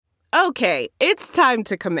Okay, it's time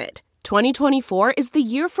to commit. 2024 is the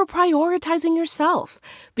year for prioritizing yourself.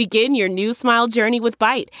 Begin your new smile journey with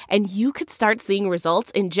Byte, and you could start seeing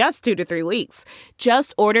results in just 2 to 3 weeks.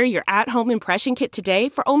 Just order your at-home impression kit today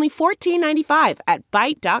for only $14.95 at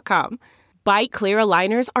Byte.com. Byte Clear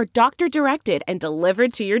aligners are doctor-directed and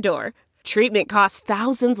delivered to your door. Treatment costs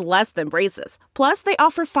thousands less than braces. Plus, they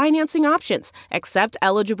offer financing options, accept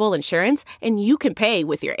eligible insurance, and you can pay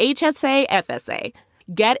with your HSA, FSA.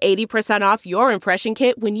 Get 80% off your impression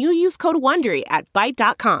kit when you use code WONDERY at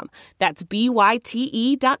Byte.com. That's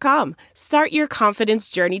BYTE.com. Start your confidence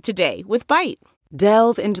journey today with Byte.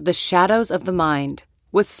 Delve into the shadows of the mind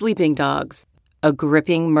with Sleeping Dogs, a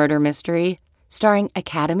gripping murder mystery starring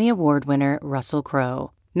Academy Award winner Russell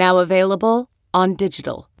Crowe. Now available on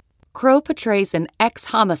digital. Crowe portrays an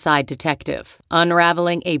ex-homicide detective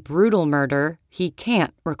unraveling a brutal murder he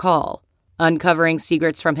can't recall. Uncovering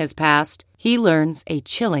secrets from his past, he learns a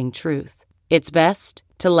chilling truth. It's best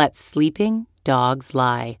to let sleeping dogs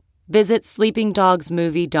lie. Visit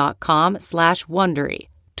sleepingdogsmovie.com/Wondery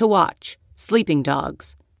to watch Sleeping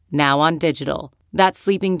Dogs, now on digital. That's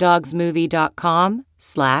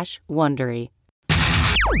sleepingdogsmovie.com/Wondery.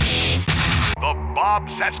 The Bob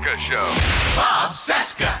Cesca Show. Bob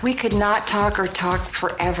Cesca. We could not talk or talk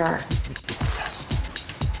forever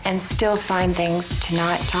and still find things to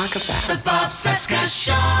not talk about. The Bob Cesca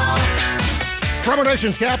Show. From our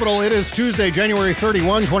nation's capital, it is Tuesday, January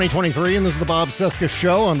 31, 2023, and this is the Bob Cesca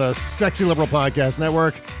Show on the Sexy Liberal Podcast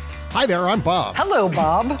Network. Hi there, I'm Bob. Hello,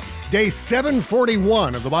 Bob. Day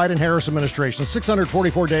 741 of the Biden-Harris administration,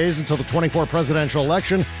 644 days until the 24 presidential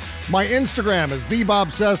election. My Instagram is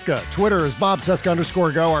 @BobCesca. Twitter is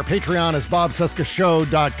 @BobCesca_go. Our Patreon is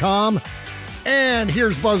BobCescaShow.com. And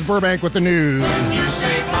here's Buzz Burbank with the news. When you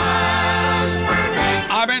say Buzz Burbank,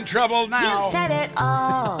 I'm in trouble now. You said it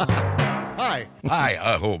all. Hi. Hi.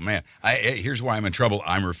 Oh, man. Here's why I'm in trouble.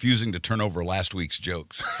 I'm refusing to turn over last week's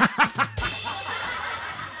jokes.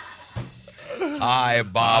 Hi,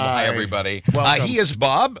 Bob. Hi, everybody. He is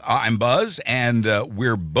Bob. I'm Buzz. And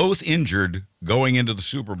we're both injured going into the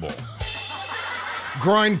Super Bowl.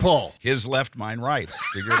 Groin pull. His left, mine right.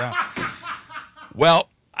 Figure it out. Well,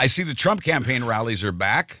 I see the Trump campaign rallies are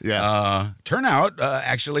back. Yeah. Turnout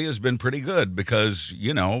actually has been pretty good because,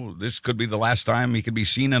 you know, this could be the last time he could be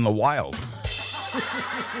seen in the wild.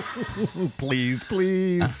 Please.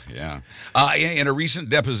 Yeah. In a recent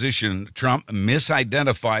deposition, Trump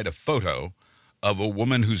misidentified a photo of a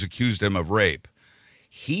woman who's accused him of rape.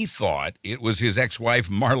 He thought it was his ex-wife,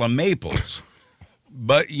 Marla Maples.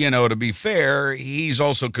 But, you know, to be fair, he's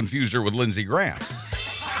also confused her with Lindsey Graham.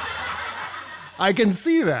 I can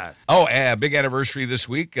see that. Oh, big anniversary this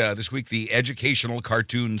week. The educational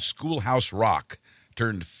cartoon Schoolhouse Rock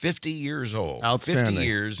turned 50 years old. Outstanding. 50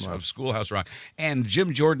 years of Schoolhouse Rock. And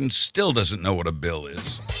Jim Jordan still doesn't know what a bill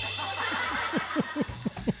is.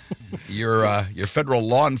 Your federal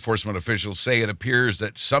law enforcement officials say it appears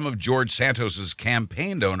that some of George Santos's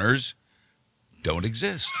campaign donors don't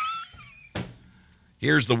exist.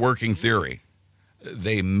 Here's the working theory.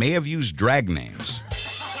 They may have used drag names.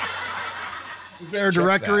 Is there a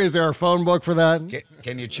directory? Is there a phone book for that?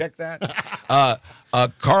 Can you check that?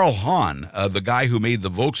 Carl Hahn, the guy who made the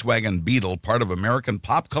Volkswagen Beetle part of American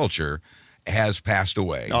pop culture, has passed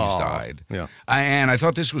away. He's died. Yeah. And I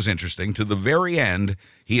thought this was interesting. To the very end,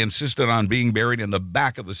 he insisted on being buried in the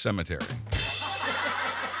back of the cemetery.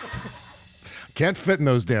 Can't fit in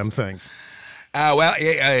those damn things. Well,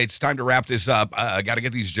 it's time to wrap this up. I got to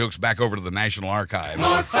get these jokes back over to the National Archives.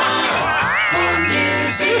 more fun, more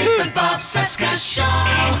music. The Bob Cesca Show.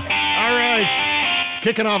 All right.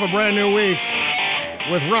 Kicking off a brand new week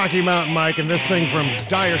with Rocky Mountain Mike and this thing from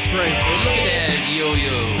Dire Straits. Hey, look at that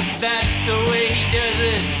yo-yo. That's the way he does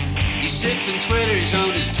it. He sits and twitters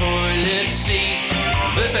on his toilet seat.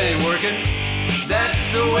 This ain't working. That's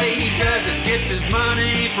the way he does it. Gets his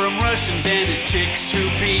money from Russians and his chicks who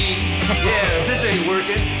pee. Yeah, this ain't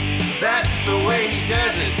working. That's the way he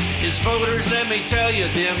does it. His voters, let me tell you,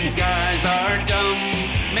 them guys are dumb.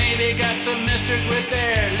 Maybe got some misters with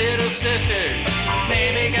their little sisters.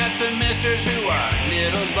 Maybe got some misters who are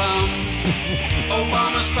little bums.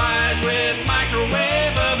 Obama spies with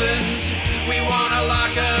microwave ovens. We want to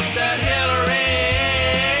lock up that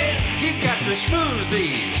Hillary. You got to schmooze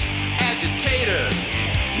these agitators.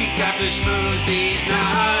 You got to schmooze these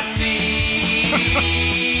Nazis.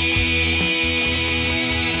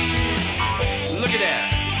 Look at that.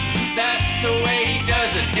 That's the way he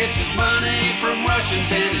does it. Gets his money from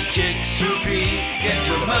Russians and his chicks who pee. Gets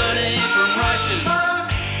your money from Russians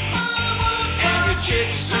and your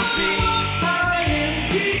chicks who pee.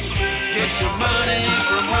 Gets your money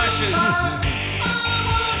from Russians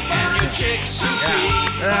and chicks who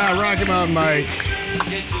pee. Yeah, Rocky Mountain Mike.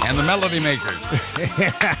 And the Melody Makers.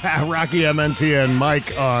 Rocky MNT and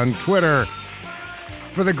Mike on Twitter.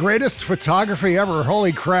 For the greatest photography ever.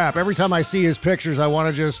 Holy crap. Every time I see his pictures, I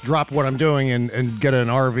want to just drop what I'm doing and get an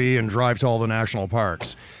RV and drive to all the national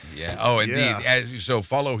parks. Yeah. Oh, indeed. Yeah. So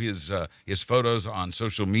follow his photos on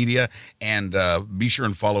social media, and be sure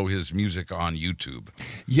and follow his music on YouTube.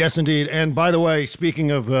 Yes, indeed. And by the way,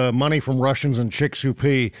 speaking of money from Russians and chicks who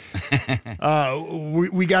pee,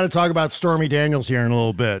 we got to talk about Stormy Daniels here in a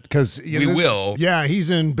little bit. We will. Yeah, he's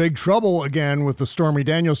in big trouble again with the Stormy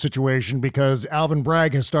Daniels situation because Alvin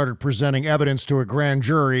Bragg has started presenting evidence to a grand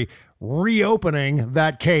jury, reopening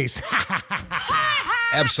that case.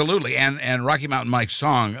 Absolutely. And Rocky Mountain Mike's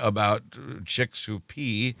song about chicks who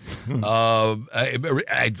pee,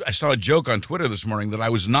 I saw a joke on Twitter this morning that I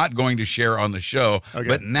was not going to share on the show, Okay.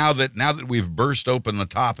 but now that we've burst open the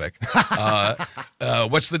topic,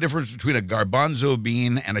 what's the difference between a garbanzo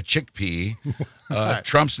bean and a chickpea?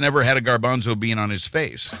 Trump's never had a garbanzo bean on his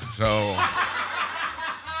face, so...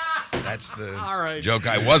 That's the joke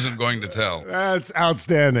I wasn't going to tell. That's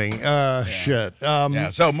outstanding. Shit.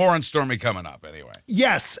 So more on Stormy coming up anyway.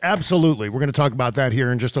 Yes, absolutely. We're going to talk about that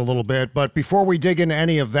here in just a little bit. But before we dig into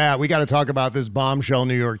any of that, we got to talk about this bombshell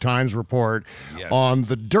New York Times report on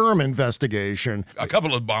the Durham investigation. A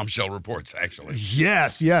couple of bombshell reports, actually.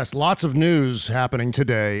 Yes. Lots of news happening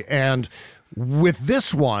today. And with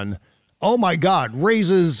this one, oh my God,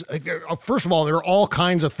 raises. First of all, there are all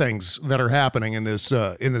kinds of things that are happening in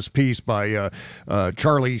this piece by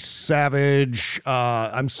Charlie Savage.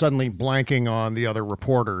 I'm suddenly blanking on the other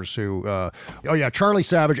reporters who. Charlie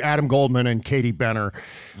Savage, Adam Goldman, and Katie Benner.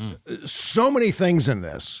 So many things in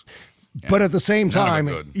this, but at the same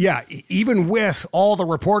time, even with all the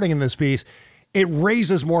reporting in this piece, it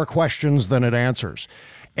raises more questions than it answers.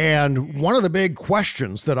 And one of the big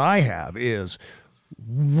questions that I have is,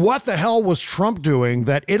 what the hell was Trump doing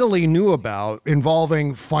that Italy knew about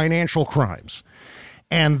involving financial crimes?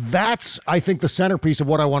 And that's, I think, the centerpiece of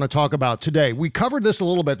what I want to talk about today. We covered this a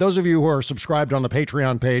little bit. Those of you who are subscribed on the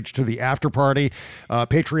Patreon page to the after party,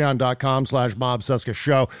 patreon.com/Bob Cesca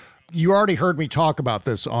Show. You already heard me talk about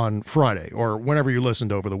this on Friday or whenever you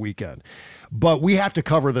listened over the weekend. But we have to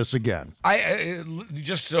cover this again.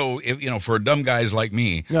 Just so, for dumb guys like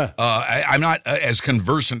me, I'm not as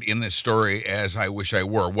conversant in this story as I wish I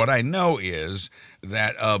were. What I know is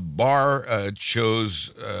that Barr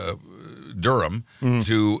chose Durham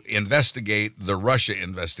to investigate the Russia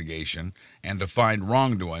investigation and to find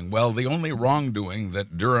wrongdoing. Well, the only wrongdoing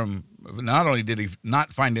that Durham, not only did he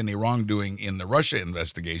not find any wrongdoing in the Russia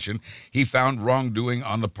investigation, he found wrongdoing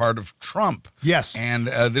on the part of Trump. Yes. And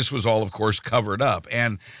this was all, of course, covered up.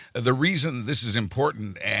 And the reason this is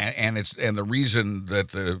important, and the reason that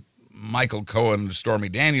the Michael Cohen, Stormy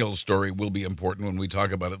Daniels story will be important when we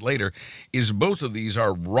talk about it later, is both of these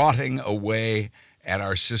are rotting away at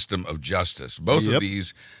our system of justice. Both of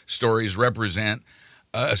these stories represent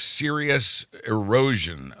a serious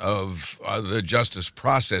erosion of the justice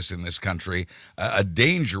process in this country, a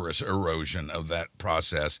dangerous erosion of that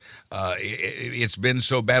process. It's been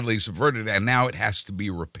so badly subverted, and now it has to be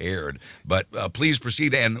repaired. But please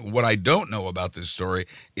proceed. And what I don't know about this story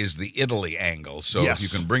is the Italy angle. So if you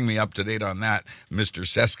can bring me up to date on that, Mr.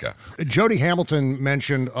 Cesca. Jody Hamilton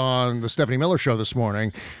mentioned on the Stephanie Miller Show this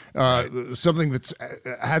morning something that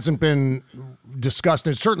hasn't been discussed,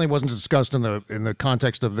 and it certainly wasn't discussed in the context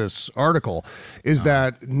of this article, is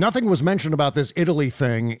that nothing was mentioned about this Italy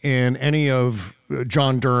thing in any of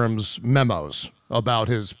John Durham's memos about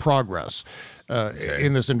his progress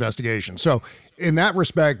in this investigation. So in that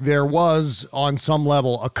respect, there was, on some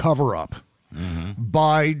level, a cover-up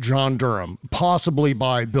by John Durham, possibly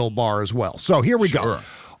by Bill Barr as well. So here we go.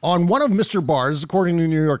 On one of Mr. Barr, this is according to the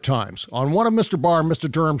New York Times, on one of Mr. Barr and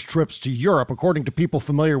Mr. Durham's trips to Europe, according to people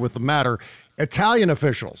familiar with the matter, Italian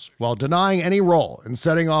officials, while denying any role in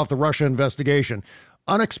setting off the Russia investigation,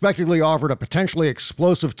 unexpectedly offered a potentially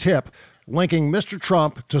explosive tip linking Mr.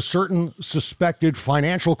 Trump to certain suspected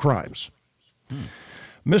financial crimes.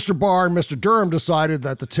 Mr. Barr and Mr. Durham decided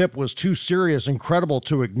that the tip was too serious and credible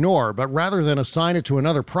to ignore, but rather than assign it to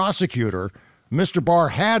another prosecutor, Mr. Barr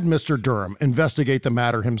had Mr. Durham investigate the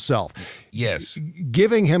matter himself. Yes.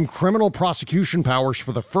 Giving him criminal prosecution powers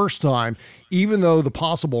for the first time, even though the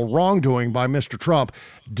possible wrongdoing by Mr. Trump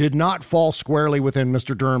did not fall squarely within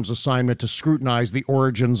Mr. Durham's assignment to scrutinize the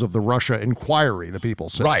origins of the Russia inquiry, the people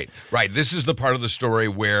say. Right. This is the part of the story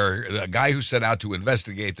where the guy who set out to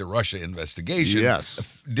investigate the Russia investigation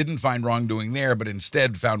didn't find wrongdoing there, but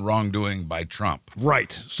instead found wrongdoing by Trump. Right.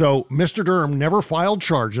 So Mr. Durham never filed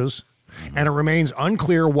charges. And it remains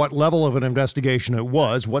unclear what level of an investigation it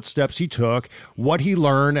was, what steps he took, what he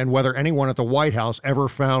learned, and whether anyone at the White House ever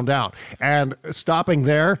found out. And stopping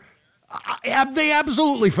there, they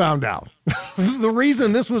absolutely found out. The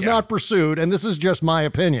reason this was not pursued, and this is just my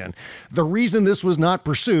opinion, the reason this was not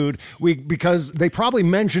pursued, because they probably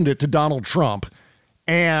mentioned it to Donald Trump,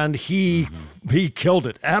 and he killed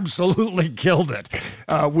it, absolutely killed it,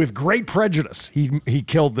 with great prejudice. He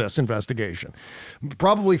killed this investigation,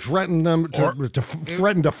 probably threatened them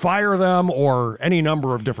threatened to fire them, or any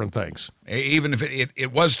number of different things. Even if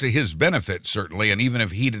it was to his benefit, certainly, and even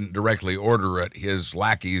if he didn't directly order it, his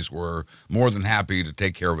lackeys were more than happy to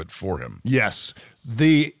take care of it for him. Yes,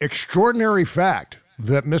 the extraordinary fact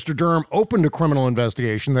that Mr. Durham opened a criminal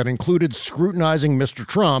investigation that included scrutinizing Mr.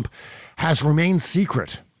 Trump has remained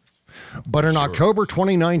secret. But in October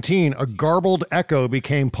 2019, a garbled echo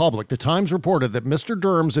became public. The Times reported that Mr.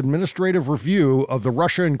 Durham's administrative review of the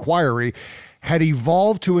Russia inquiry had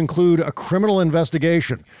evolved to include a criminal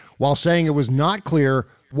investigation, while saying it was not clear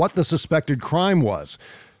what the suspected crime was.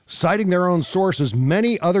 Citing their own sources,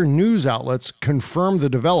 many other news outlets confirmed the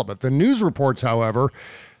development. The news reports, however,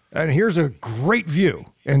 and here's a great view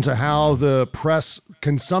into how the press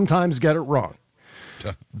can sometimes get it wrong.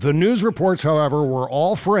 The news reports, however, were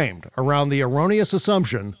all framed around the erroneous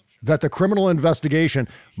assumption that the criminal investigation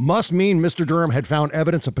must mean Mr. Durham had found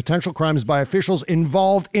evidence of potential crimes by officials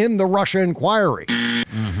involved in the Russia inquiry.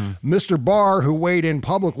 Mr. Barr, who weighed in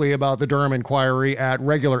publicly about the Durham inquiry at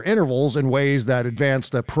regular intervals in ways that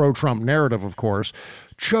advanced a pro-Trump narrative, of course,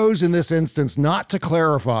 chose in this instance not to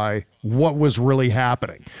clarify what was really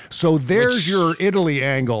happening. So there's your Italy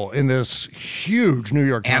angle in this huge New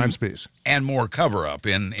York Times piece. And more cover-up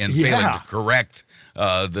in failing to correct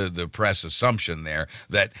the press assumption there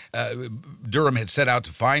that Durham had set out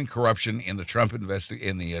to find corruption in the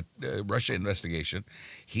Russia investigation.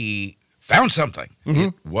 He found something.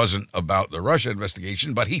 It wasn't about the Russia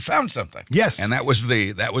investigation, but he found something. Yes, and that was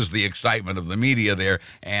the excitement of the media there.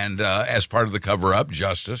 And as part of the cover-up,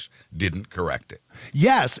 Justice didn't correct it.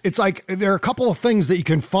 Yes, it's like there are a couple of things that you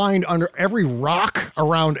can find under every rock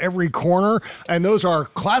around every corner, and those are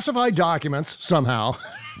classified documents somehow.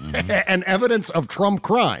 And evidence of Trump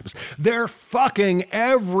crimes. They're fucking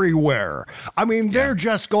everywhere. I mean, they're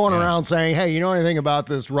just going around saying, hey, you know anything about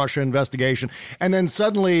this Russia investigation? And then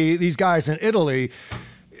suddenly these guys in Italy,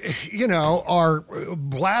 are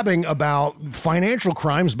blabbing about financial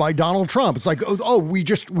crimes by Donald Trump. It's like, we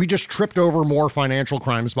just tripped over more financial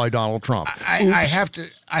crimes by Donald Trump. I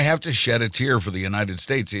have to shed a tear for the United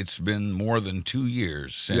States. It's been more than 2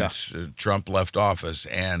 years since Trump left office,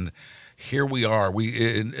 and here we are.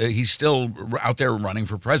 He's still out there running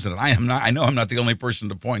for president. I know I'm not the only person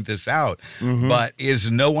to point this out, but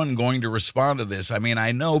is no one going to respond to this? I mean,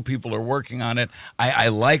 I know people are working on it. I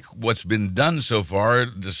like what's been done so far,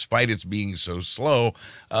 despite it's being so slow.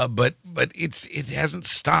 But it hasn't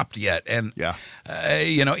stopped yet, and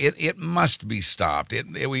it must be stopped.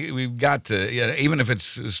 We've got to, even if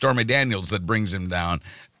it's Stormy Daniels that brings him down,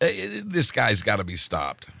 this guy's got to be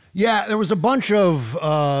stopped. Yeah, there was a bunch of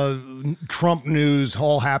Trump news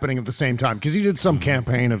all happening at the same time because he did some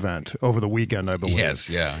campaign event over the weekend, I believe. Yes,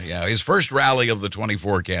 yeah. His first rally of the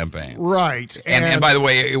 24 campaign. Right. And by the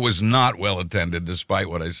way, it was not well attended, despite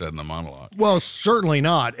what I said in the monologue. Well, certainly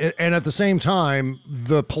not. And at the same time,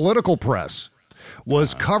 the political press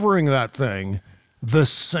was covering that thing the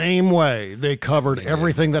same way they covered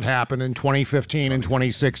everything that happened in 2015 and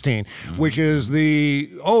 2016, which is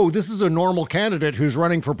this is a normal candidate who's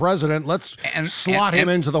running for president. Let's slot him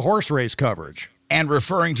into the horse race coverage. And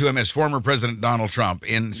referring to him as former President Donald Trump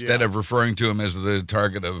instead of referring to him as the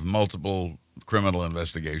target of multiple criminal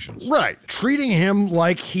investigations. Right. Treating him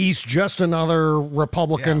like he's just another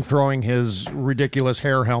Republican throwing his ridiculous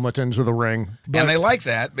hair helmet into the ring. And they like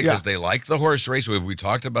that because they like the horse race. We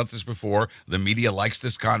talked about this before. The media likes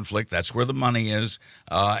this conflict. That's where the money is.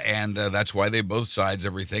 And that's why they both sides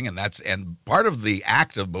everything. And part of the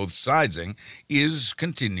act of both sidesing is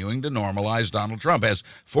continuing to normalize Donald Trump as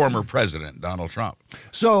former President Donald Trump.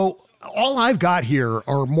 So all I've got here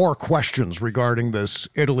are more questions regarding this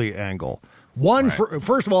Italy angle. One,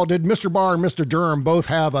 first of all, did Mr. Barr and Mr. Durham both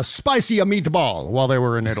have a spicy meatball while they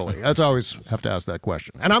were in Italy? That's always have to ask that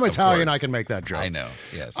question. And I'm Italian, I can make that joke. I know,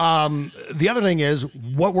 yes. The other thing is,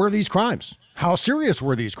 what were these crimes? How serious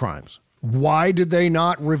were these crimes? Why did they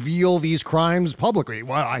not reveal these crimes publicly?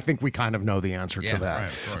 Well, I think we kind of know the answer to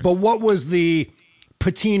that. Right, but what was the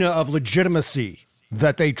patina of legitimacy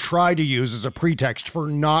that they try to use as a pretext for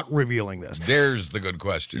not revealing this? There's the good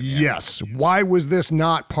question. Yeah. Yes. Why was this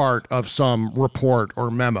not part of some report or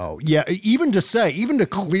memo? Yeah, even to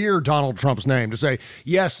clear Donald Trump's name, to say,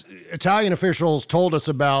 yes, Italian officials told us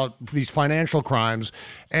about these financial crimes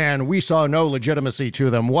and we saw no legitimacy to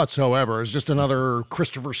them whatsoever. It's just another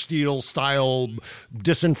Christopher Steele style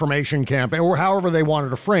disinformation campaign, or however they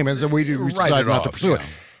wanted to frame it. So we decided not to pursue it.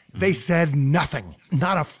 They said nothing,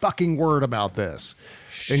 not a fucking word about this.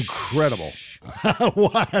 Incredible.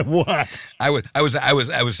 What? I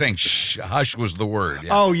was saying hush was the word. Yeah.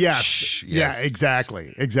 Oh, yes. Shh, Yeah, yes.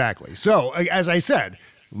 exactly. So, as I said,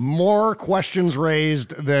 more questions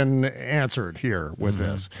raised than answered here with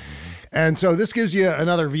this. And so this gives you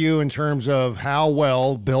another view in terms of how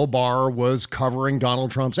well Bill Barr was covering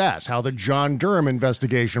Donald Trump's ass, how the John Durham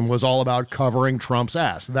investigation was all about covering Trump's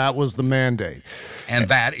ass. That was the mandate. And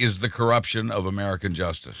that is the corruption of American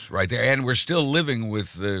justice right there. And we're still living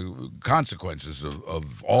with the consequences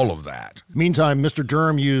of all of that. Meantime, Mr.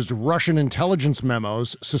 Durham used Russian intelligence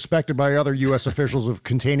memos suspected by other U.S. officials of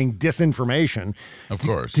containing disinformation Of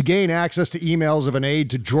course. to gain access to emails of an aide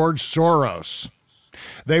to George Soros.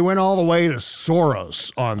 They went all the way to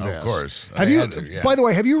Soros on this. Of course. Have They you? had to, yeah. By the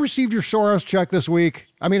way, have you received your Soros check this week?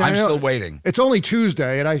 I mean, I'm I know still waiting. It's only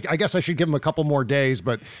Tuesday, and I guess I should give them a couple more days.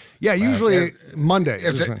 But yeah, usually Mondays.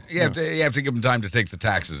 You have to give them time to take the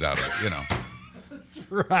taxes out of it, you know.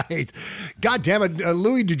 Right. God damn it.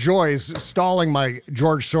 Louis DeJoy is stalling my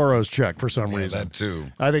George Soros check for some reason. That too.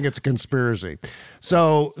 I think it's a conspiracy.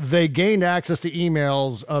 So they gained access to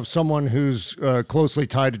emails of someone who's closely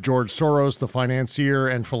tied to George Soros, the financier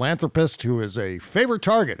and philanthropist, who is a favorite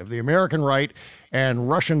target of the American right and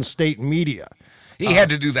Russian state media. He had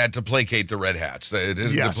to do that to placate the red hats,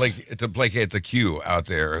 Yes. to placate the Q out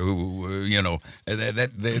there, who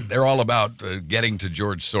they're all about getting to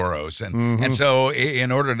George Soros, and so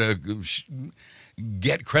in order to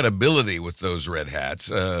get credibility with those red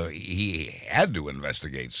hats, he had to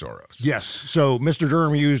investigate Soros. Yes. So Mr.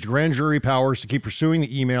 Durham used grand jury powers to keep pursuing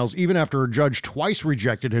the emails, even after a judge twice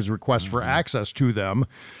rejected his request for access to them.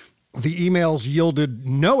 The emails yielded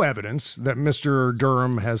no evidence that Mr.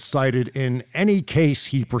 Durham has cited in any case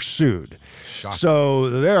he pursued. Shocking. So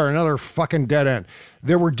they're another fucking dead end.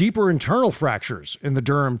 There were deeper internal fractures in the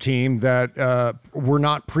Durham team that were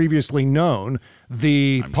not previously known.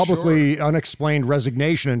 The publicly unexplained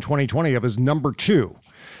resignation in 2020 of his number two.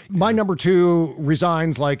 My number two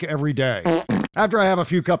resigns like every day. After I have a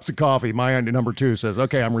few cups of coffee, my number two says,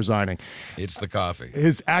 okay, I'm resigning. It's the coffee.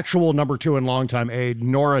 His actual number two and longtime aide,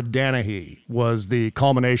 Nora Danahy, was the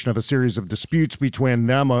culmination of a series of disputes between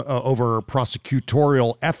them over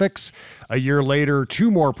prosecutorial ethics. A year later, two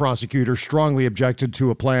more prosecutors strongly objected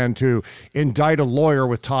to a plan to indict a lawyer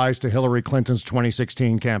with ties to Hillary Clinton's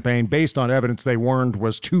 2016 campaign based on evidence they warned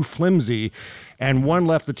was too flimsy. And one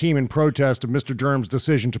left the team in protest of Mr. Durham's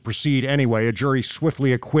decision to proceed anyway. A jury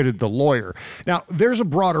swiftly acquitted the lawyer. Now, there's a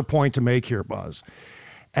broader point to make here, Buzz,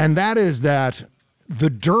 and that is that the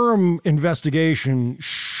Durham investigation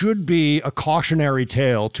should be a cautionary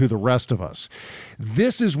tale to the rest of us.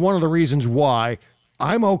 This is one of the reasons why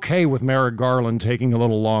I'm okay with Merrick Garland taking a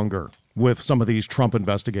little longer with some of these Trump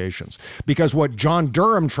investigations, because what John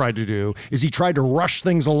Durham tried to do is he tried to rush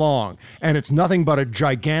things along, and it's nothing but a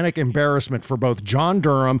gigantic embarrassment for both John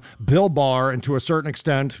Durham, Bill Barr, and to a certain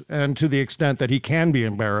extent, and to the extent that he can be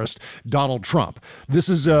embarrassed, Donald Trump. This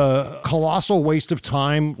is a colossal waste of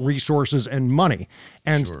time, resources, and money.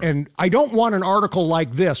 And I don't want an article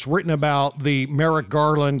like this written about the Merrick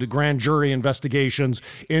Garland grand jury investigations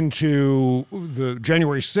into the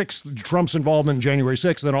January 6th, Trump's involvement in January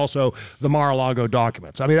 6th, and also the Mar-a-Lago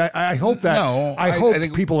documents. I mean, I hope that, I hope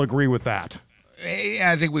people agree with that.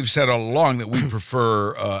 I think we've said all along that we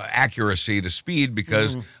prefer accuracy to speed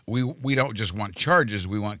because we don't just want charges,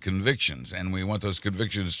 we want convictions, and we want those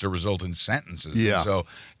convictions to result in sentences. Yeah. And so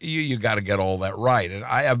you got to get all that right. And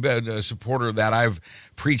I have been a supporter of that. I've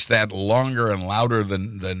preached that longer and louder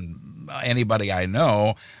than anybody I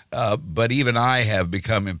know. But even I have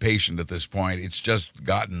become impatient at this point. It's just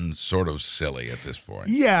gotten sort of silly at this point.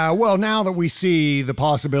 Yeah, well, now that we see the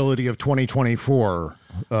possibility of 2024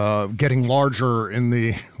 getting larger in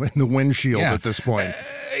the windshield at this point.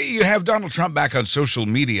 You have Donald Trump back on social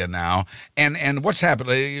media now, and what's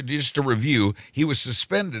happened? Just to review, he was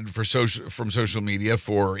suspended from social media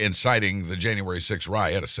for inciting the January 6th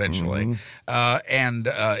riot, essentially, and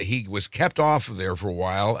he was kept off of there for a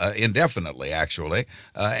while, indefinitely, actually,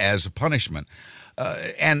 as a punishment.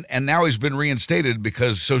 And now he's been reinstated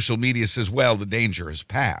because social media says, well, the danger has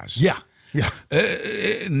passed. Yeah. Yeah.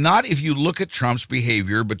 Not if you look at Trump's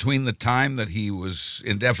behavior between the time that he was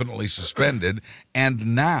indefinitely suspended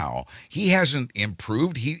And now he hasn't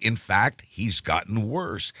improved. In fact, he's gotten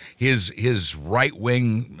worse. His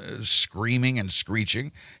right-wing screaming and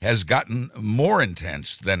screeching has gotten more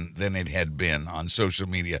intense than it had been on social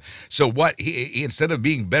media. So what he instead of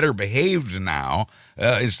being better behaved now,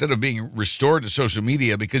 instead of being restored to social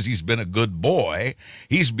media because he's been a good boy,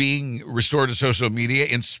 he's being restored to social media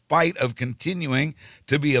in spite of continuing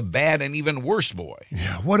to be a bad and even worse boy.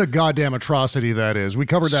 Yeah, what a goddamn atrocity that is. We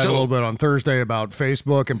covered that a little bit on Thursday about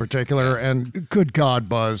Facebook in particular, and good God,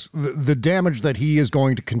 Buzz, the damage that he is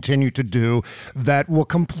going to continue to do that will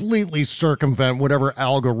completely circumvent whatever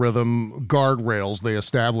algorithm guardrails they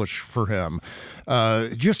establish for him.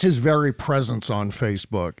 Just his very presence on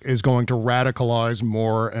Facebook is going to radicalize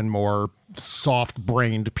more and more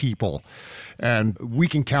soft-brained people, and we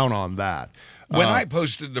can count on that. When I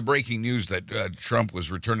posted the breaking news that Trump was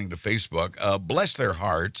returning to Facebook, bless their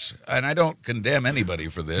hearts, and I don't condemn anybody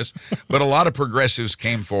for this, but a lot of progressives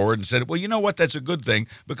came forward and said, well, you know what, that's a good thing,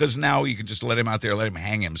 because now you can just let him out there, let him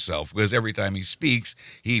hang himself, because every time he speaks,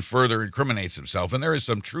 he further incriminates himself, and there is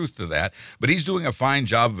some truth to that, but he's doing a fine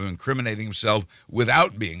job of incriminating himself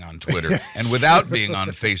without being on Twitter and without being on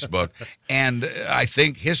Facebook, and I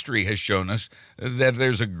think history has shown us that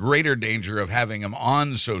there's a greater danger of having him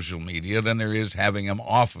on social media than there is having him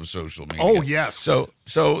off of social media. Oh, yes.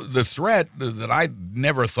 So the threat that I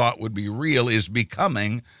never thought would be real is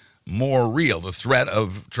becoming more real. The threat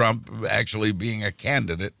of Trump actually being a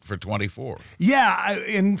candidate for 24. Yeah,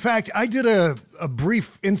 in fact, I did a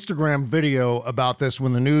brief Instagram video about this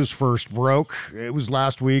when the news first broke. It was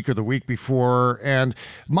last week or the week before, and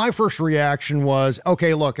my first reaction was,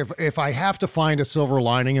 okay, look, if I have to find a silver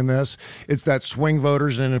lining in this, it's that swing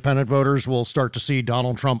voters and independent voters will start to see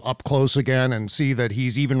Donald Trump up close again and see that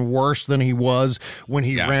he's even worse than he was when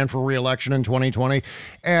he ran for re-election in 2020,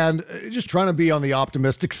 and just trying to be on the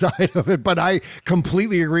optimistic side of it, but I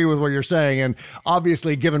completely agree with what you're saying, and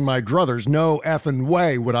obviously, given my druthers, no effing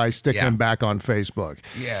way would I stick him back on Facebook.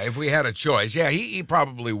 Yeah, if we had a choice. Yeah, he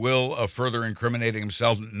probably will further incriminating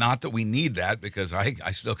himself. Not that we need that, because I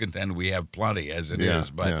still contend we have plenty as it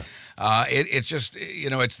is. But it's just,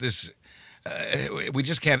 it's this... we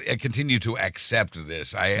just can't continue to accept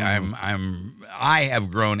this. I have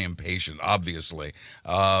grown impatient, obviously,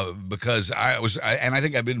 because and I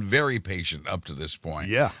think I've been very patient up to this point.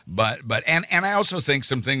 Yeah. But I also think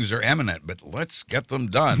some things are imminent, but let's get them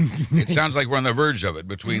done. It sounds like we're on the verge of it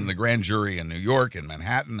between the grand jury in New York and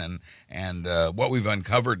Manhattan and what we've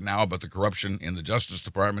uncovered now about the corruption in the Justice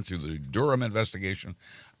Department through the Durham investigation.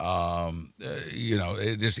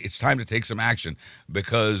 It's time to take some action,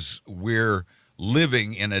 because we're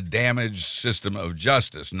living in a damaged system of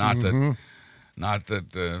justice. Not that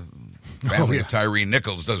the family of Tyree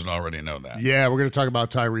Nichols doesn't already know that. Yeah, we're going to talk about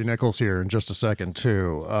Tyree Nichols here in just a second,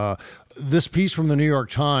 too. This piece from the New York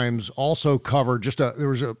Times also covered there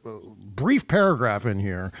was a brief paragraph in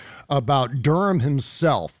here about Durham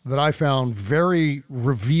himself that I found very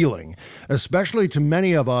revealing, especially to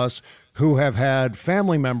many of us who have had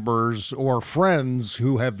family members or friends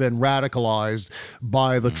who have been radicalized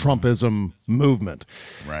by the Trumpism movement.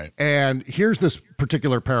 Right. And here's this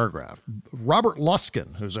particular paragraph. Robert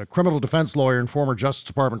Luskin, who's a criminal defense lawyer and former Justice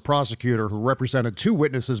Department prosecutor who represented two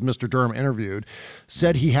witnesses Mr. Durham interviewed,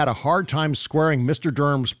 said he had a hard time squaring Mr.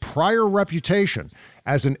 Durham's prior reputation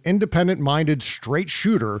as an independent-minded straight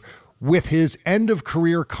shooter with his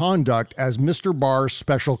end-of-career conduct as Mr. Barr's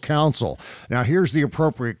special counsel. Now, here's the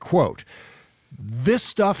appropriate quote. "This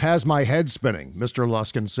stuff has my head spinning," Mr.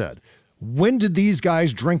 Luskin said. "When did these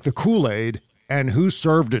guys drink the Kool-Aid, and who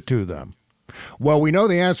served it to them?" Well, we know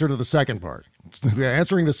the answer to the second part.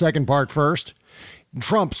 Answering the second part first,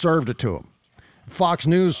 Trump served it to him. Fox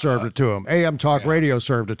News served it to him. AM Talk Radio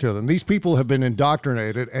served it to them. These people have been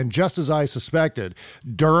indoctrinated, and just as I suspected,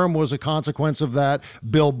 Durham was a consequence of that.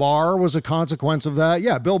 Bill Barr was a consequence of that.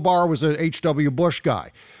 Yeah, Bill Barr was an H.W. Bush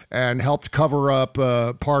guy and helped cover up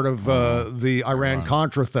part of the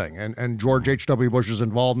Iran-Contra thing and George H.W. Bush's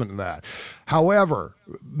involvement in that. However,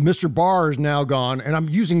 Mr. Barr is now gone, and I'm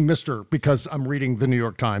using Mr. because I'm reading the New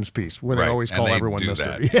York Times piece where they always call everyone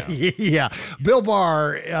Mr. Yeah. Bill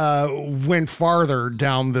Barr went farther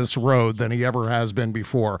down this road than he ever has been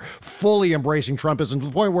before, fully embracing Trumpism to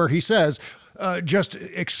the point where he says, just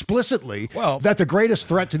explicitly, that the greatest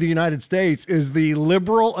threat to the United States is the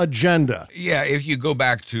liberal agenda. Yeah, if you go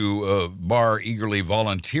back to Barr eagerly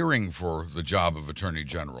volunteering for the job of Attorney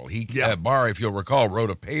General, Barr, if you'll recall, wrote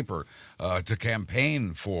a paper to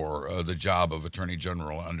campaign for the job of Attorney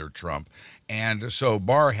General under Trump. And so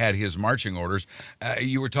Barr had his marching orders.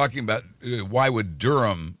 You were talking about why would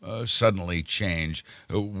Durham suddenly change,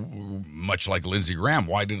 much like Lindsey Graham.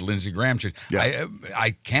 Why did Lindsey Graham change? Yeah.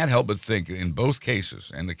 I can't help but think in both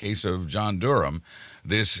cases, in the case of John Durham,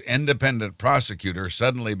 this independent prosecutor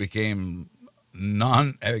suddenly became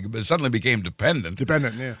dependent.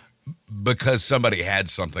 Dependent, yeah. Because somebody had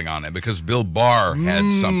something on him, because Bill Barr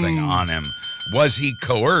had something on him. Was he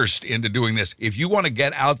coerced into doing this? If you want to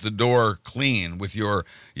get out the door clean with your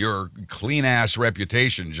clean-ass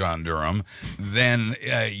reputation, John Durham, then,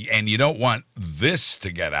 and you don't want this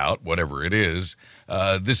to get out, whatever it is,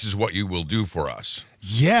 this is what you will do for us.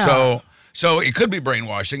 Yeah. So it could be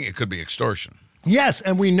brainwashing, it could be extortion. Yes,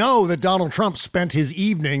 and we know that Donald Trump spent his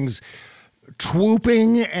evenings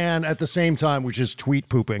swooping and at the same time, which is tweet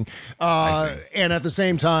pooping, and at the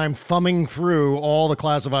same time thumbing through all the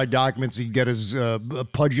classified documents he'd get his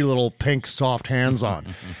pudgy little pink soft hands on.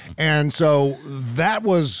 And so that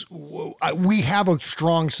was, we have a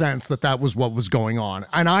strong sense that was what was going on.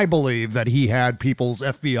 And I believe that he had people's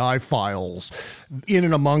FBI files in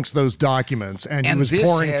and amongst those documents, and he was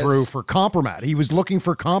pouring through for compromat. He was looking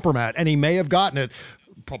for compromat, and he may have gotten it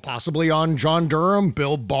possibly on John Durham,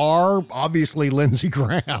 Bill Barr, obviously Lindsey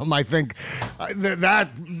Graham. I think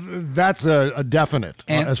that's a definite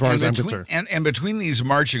as far as I'm concerned. And between these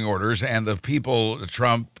marching orders and the people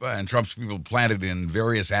Trump and Trump's people planted in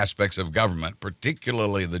various aspects of government,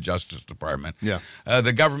 particularly the Justice Department,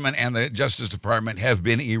 the government and the Justice Department have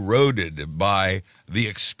been eroded by the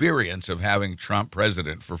experience of having Trump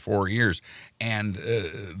president for 4 years. And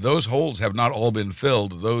those holes have not all been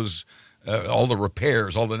filled. All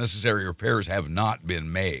the necessary repairs have not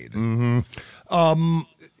been made. Mm-hmm.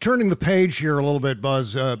 Turning the page here a little bit,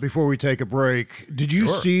 Buzz, before we take a break, did you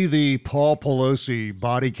see the Paul Pelosi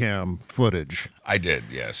body cam footage? I did,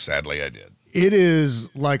 yes. Sadly, I did. It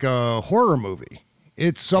is like a horror movie.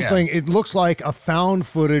 It's something, it looks like a found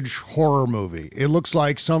footage horror movie. It looks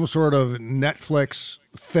like some sort of Netflix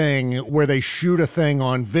thing where they shoot a thing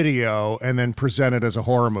on video and then present it as a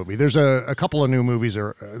horror movie. There's a couple of new movies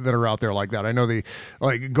that are out there like that. I know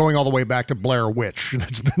going all the way back to Blair Witch,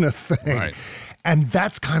 that's been a thing. Right. And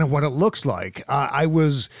that's kind of what it looks like. I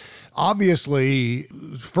was obviously,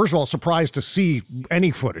 first of all, surprised to see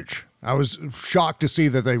any footage. I was shocked to see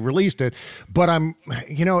that they released it, but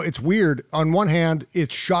it's weird. On one hand,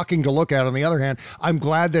 it's shocking to look at. On the other hand, I'm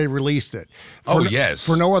glad they released it.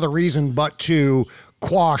 For no other reason but to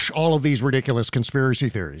quash all of these ridiculous conspiracy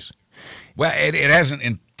theories. Well, it hasn't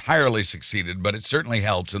entirely succeeded, but it certainly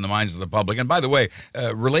helps in the minds of the public. And by the way,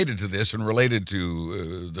 related to this and related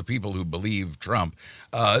to the people who believe Trump,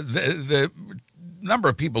 the number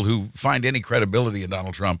of people who find any credibility in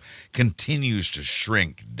Donald Trump continues to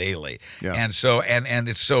shrink daily. Yeah. And so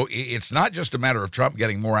it's not just a matter of Trump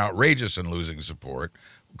getting more outrageous and losing support,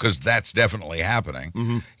 because that's definitely happening.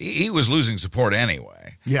 Mm-hmm. He was losing support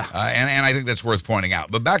anyway. Yeah. And I think that's worth pointing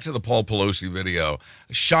out. But back to the Paul Pelosi video,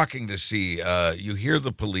 shocking to see. You hear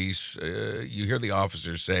the police, you hear the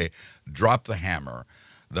officers say, drop the hammer.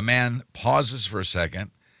 The man pauses for a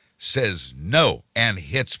second, says no, and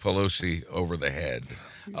hits Pelosi over the head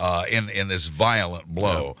in this violent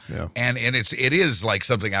blow. Yeah. And it is like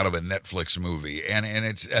something out of a Netflix movie, and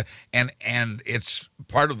it's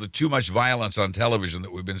part of the too much violence on television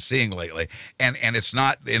that we've been seeing lately. And it's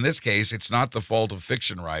not, in this case, it's not the fault of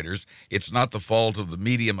fiction writers. It's not the fault of the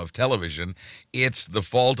medium of television. It's the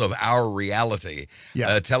fault of our reality.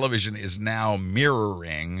 Yeah. Television is now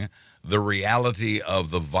mirroring the reality of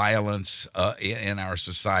the violence in our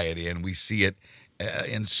society, and we see it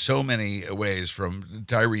in so many ways, from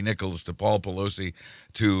Tyree Nichols to Paul Pelosi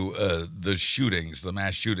to the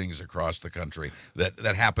mass shootings across the country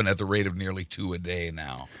that happen at the rate of nearly 2 a day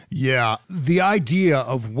now. Yeah, the idea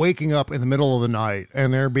of waking up in the middle of the night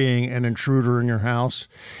and there being an intruder in your house,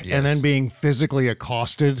 and then being physically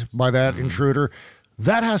accosted by that intruder,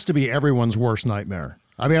 that has to be everyone's worst nightmare.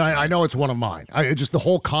 I mean, I know it's one of mine. Just the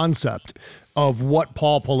whole concept of what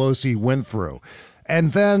Paul Pelosi went through.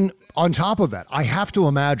 And then on top of that, I have to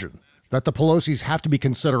imagine that the Pelosis have to be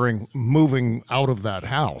considering moving out of that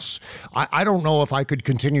house. I don't know if I could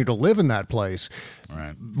continue to live in that place,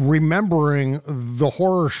 remembering the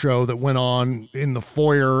horror show that went on in the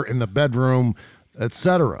foyer, in the bedroom,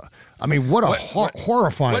 etc. I mean, what a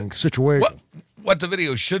horrifying situation. What the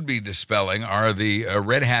video should be dispelling are the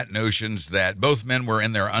red hat notions that both men were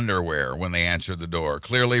in their underwear when they answered the door.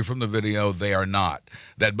 Clearly from the video, they are not.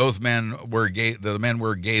 That both men were gay, the men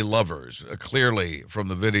were gay lovers. Clearly from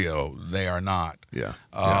the video, they are not. Yeah.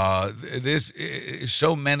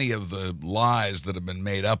 So many of the lies that have been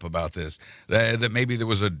made up about this, that maybe there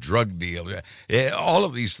was a drug deal. All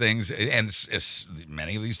of these things, and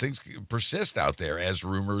many of these things persist out there as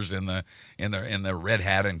rumors in the red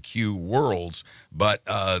hat and Q worlds. But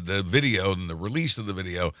the video and the release of the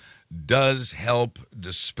video does help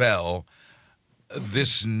dispel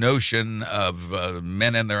this notion of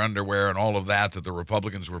men in their underwear and all of that the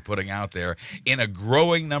Republicans were putting out there. In a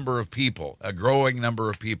growing number of people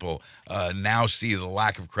now see the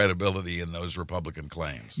lack of credibility in those Republican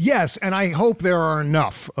claims. Yes, and I hope there are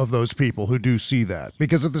enough of those people who do see that,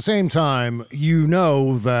 because at the same time, you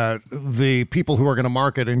know that the people who are going to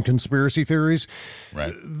market in conspiracy theories,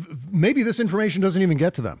 right, maybe this information doesn't even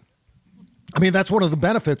get to them. I mean, that's one of the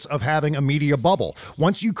benefits of having a media bubble.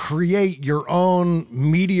 Once you create your own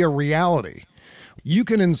media reality, you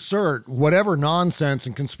can insert whatever nonsense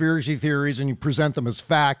and conspiracy theories and you present them as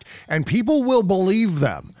fact, and people will believe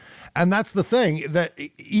them. And that's the thing, that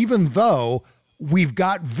even though we've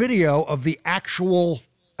got video of the actual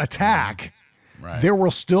attack, right, there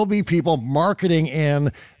will still be people marketing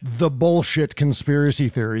in the bullshit conspiracy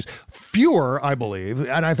theories. Fewer, I believe,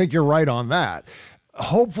 and I think you're right on that.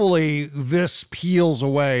 Hopefully this peels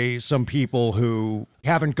away some people who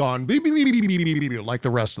haven't gone beep, beep, beep, beep, beep, beep, beep, like the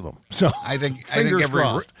rest of them. So I think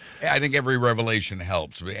crossed. I think every revelation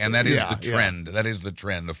helps, and that is the trend. Yeah. That is the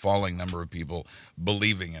trend. The falling number of people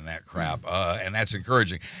believing in that crap, and that's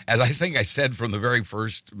encouraging. As I think I said from my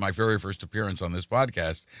very first appearance on this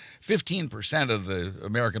podcast, 15% of the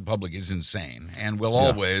American public is insane, and will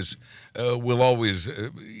always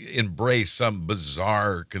embrace some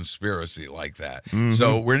bizarre conspiracy like that. Mm-hmm.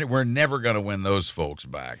 So we're never going to win those folks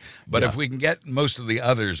back. But if we can get most of the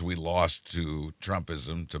others we lost to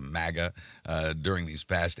Trumpism, to MAGA, during these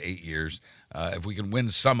past 8 years, if we can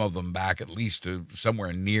win some of them back, at least to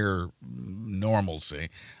somewhere near normalcy,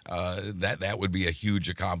 that would be a huge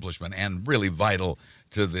accomplishment and really vital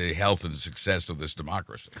to the health and success of this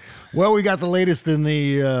democracy. Well, we got the latest in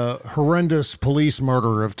the horrendous police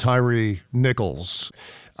murder of Tyree Nichols.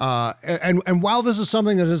 And while this is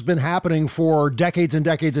something that has been happening for decades and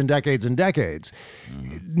decades and decades and decades,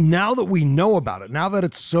 now that we know about it, now that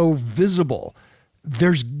it's so visible,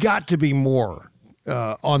 there's got to be more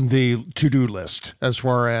on the to-do list as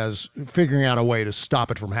far as figuring out a way to stop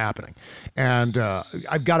it from happening. And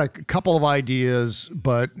I've got a couple of ideas,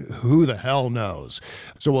 but who the hell knows?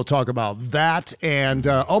 So we'll talk about that. And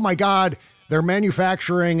oh my God, they're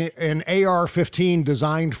manufacturing an AR-15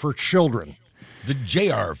 designed for children. The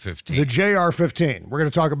JR-15. The JR-15. We're going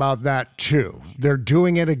to talk about that too. They're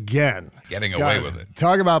doing it again. Getting away with it.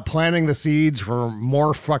 Talk about planting the seeds for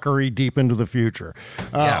more fuckery deep into the future.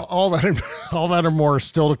 All that and more is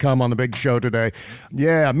still to come on the big show today.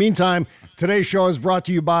 Yeah. Meantime, today's show is brought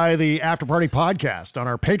to you by the After Party Podcast on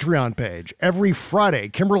our Patreon page. Every Friday,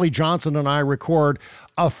 Kimberly Johnson and I record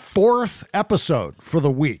a fourth episode for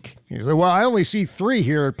the week. You say, well, I only see 3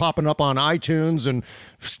 here popping up on iTunes and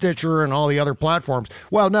Stitcher and all the other platforms.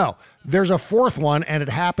 Well, no, there's a fourth one, and it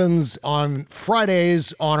happens on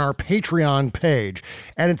Fridays on our Patreon page.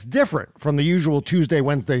 And it's different from the usual Tuesday,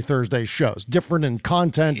 Wednesday, Thursday shows. Different in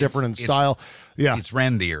content, different in style. Yeah. It's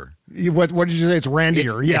randier. What did you say? It's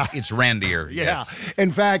randier. It's randier. Yes. Yeah.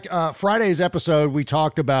 In fact, Friday's episode, we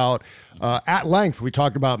talked about, at length, we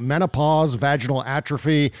talked about menopause, vaginal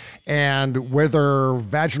atrophy, and whether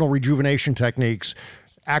vaginal rejuvenation techniques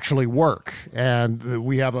actually work. And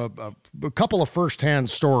we have a couple of firsthand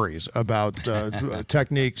stories about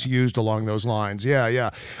techniques used along those lines.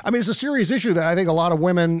 Yeah. I mean, it's a serious issue that I think a lot of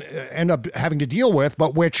women end up having to deal with,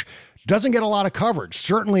 but which doesn't get a lot of coverage.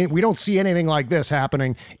 Certainly, we don't see anything like this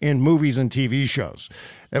happening in movies and TV shows.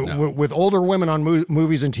 No. With older women on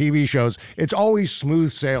movies and TV shows, it's always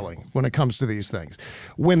smooth sailing when it comes to these things,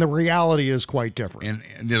 when the reality is quite different.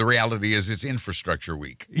 And the reality is it's infrastructure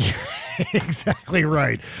week. Yeah, exactly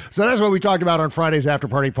right. So that's what we talked about on Friday's After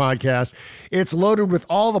Party Podcast. It's loaded with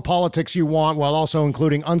all the politics you want, while also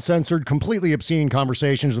including uncensored, completely obscene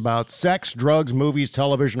conversations about sex, drugs, movies,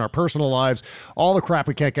 television, our personal lives, all the crap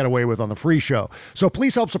we can't get away with on the free show. So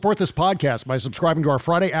please help support this podcast by subscribing to our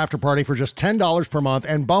Friday After Party for just $10 per month.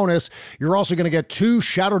 And bonus, you're also going to get 2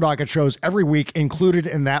 Shadow Docket shows every week included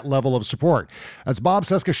in that level of support. That's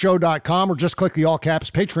bobcescashow.com, or just click the all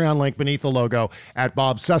caps Patreon link beneath the logo at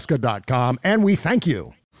bobcesca.com. And we thank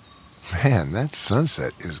you. Man, that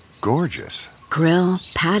sunset is gorgeous. Grill,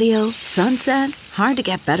 patio, sunset. Hard to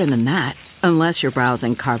get better than that. Unless you're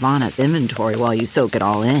browsing Carvana's inventory while you soak it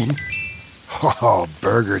all in. Oh,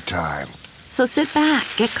 burger time. So sit back,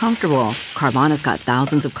 get comfortable. Carvana's got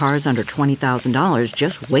thousands of cars under $20,000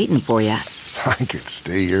 just waiting for you. I could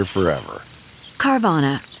stay here forever.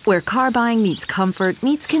 Carvana, where car buying meets comfort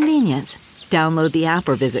meets convenience. Download the app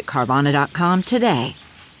or visit Carvana.com today.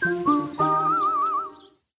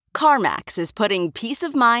 CarMax is putting peace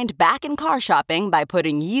of mind back in car shopping by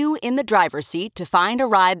putting you in the driver's seat to find a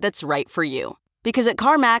ride that's right for you. Because at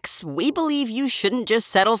CarMax, we believe you shouldn't just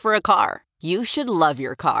settle for a car. You should love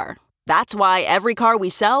your car. That's why every car we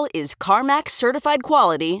sell is CarMax certified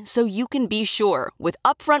quality, so you can be sure with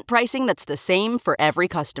upfront pricing that's the same for every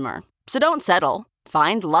customer. So don't settle.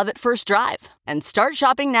 Find love at first drive and start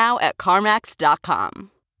shopping now at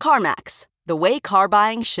CarMax.com. CarMax, the way car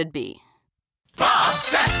buying should be. Bob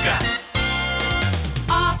Cesca.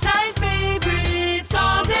 All-time favorites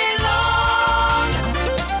all day long.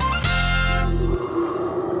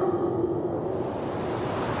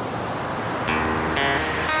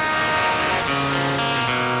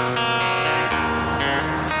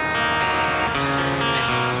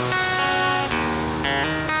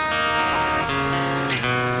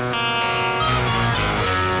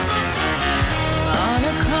 On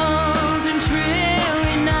a cold and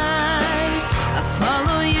dreary night, I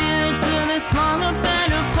follow you to this smaller,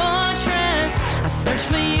 better fortress. I search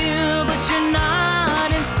for you, but you're not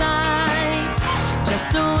in sight.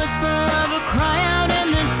 Just a whisper of a cry out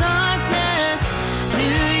in the darkness. Do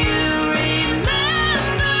you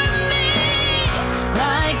remember me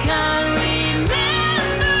like I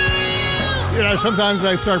remember you? You know, sometimes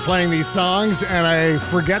I start playing these songs and I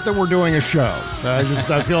forget that we're doing a show. I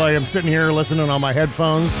feel like I'm sitting here listening on my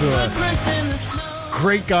headphones to a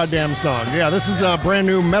great goddamn song. Yeah, this is a brand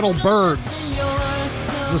new Metal Birds.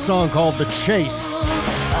 This is a song called The Chase.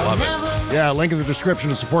 I love it. Yeah, link in the description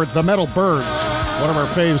to support the Metal Birds, one of our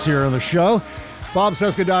faves here on the show.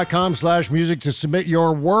 BobCesca.com/music to submit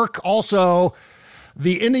your work. Also,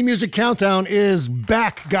 the Indie Music Countdown is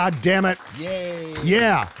back, goddammit. Yay.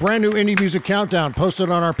 Yeah, brand new Indie Music Countdown posted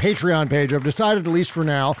on our Patreon page. I've decided, at least for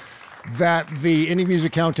now, that the Indie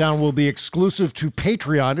Music Countdown will be exclusive to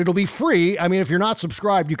Patreon. It'll be free. I mean, if you're not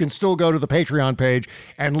subscribed, you can still go to the Patreon page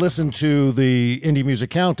and listen to the Indie Music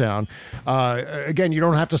Countdown. Again, you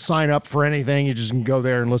don't have to sign up for anything. You just can go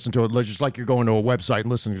there and listen to it, just like you're going to a website and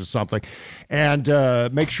listening to something. And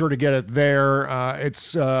make sure to get it there.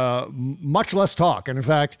 It's much less talk. And in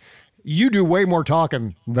fact, you do way more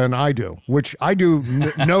talking than I do, which I do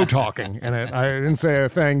no talking in it. I didn't say a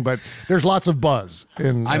thing, but there's lots of buzz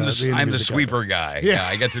in. I'm the sweeper guy. Yeah.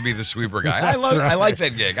 I get to be the sweeper guy. That's right. I like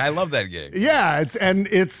that gig. I love that gig. Yeah,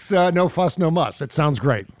 it's no fuss, no muss. It sounds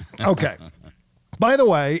great. Okay. By the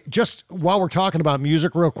way, just while we're talking about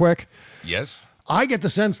music, real quick. Yes. I get the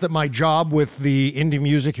sense that my job with the indie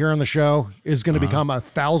music here on the show is going to become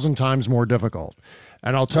 1,000 times more difficult.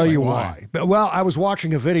 And I'll tell you why. But, well, I was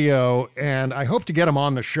watching a video, and I hope to get him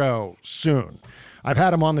on the show soon. I've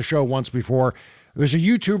had him on the show once before. There's a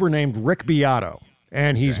YouTuber named Rick Beato,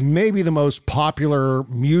 and he's maybe the most popular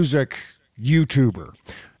music YouTuber.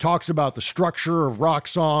 Talks about the structure of rock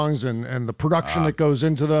songs and the production that goes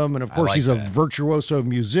into them. And, of course, he's a virtuoso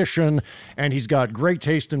musician, and he's got great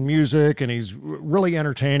taste in music, and he's really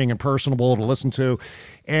entertaining and personable to listen to.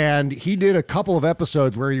 And he did a couple of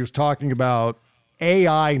episodes where he was talking about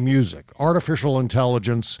AI music, artificial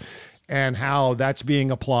intelligence, and how that's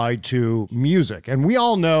being applied to music. And we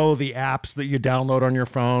all know the apps that you download on your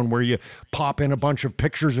phone where you pop in a bunch of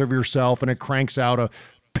pictures of yourself and it cranks out a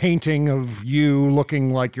painting of you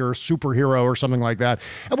looking like you're a superhero or something like that.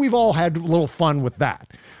 And we've all had a little fun with that.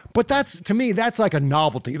 But to me, that's like a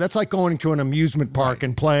novelty. That's like going to an amusement park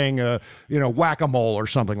and playing whack-a-mole or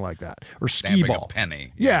something like that, or skee ball. A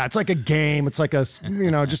penny. Yeah, it's like a game. It's like it's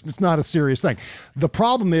not a serious thing. The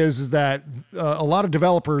problem is that a lot of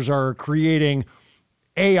developers are creating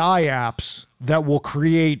AI apps that will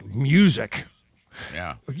create music.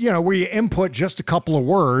 Yeah. Where you input just a couple of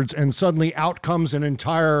words and suddenly out comes an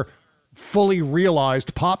entire fully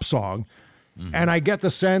realized pop song. Mm-hmm. And I get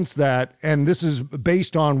the sense that, and this is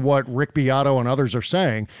based on what Rick Beato and others are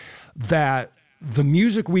saying, that the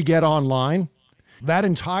music we get online, that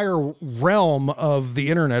entire realm of the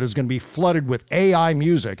internet is going to be flooded with AI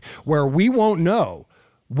music where we won't know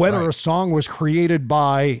whether a song was created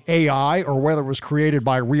by AI or whether it was created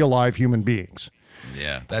by real live human beings.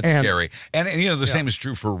 Yeah, that's scary. And the same is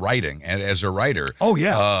true for writing. And as a writer,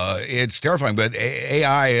 it's terrifying. But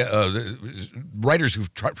AI, writers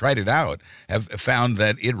who've tried it out have found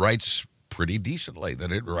that it writes pretty decently,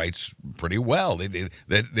 that it writes pretty well,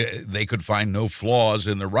 that they could find no flaws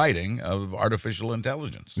in the writing of artificial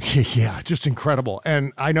intelligence. Yeah, just incredible.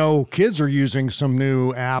 And I know kids are using some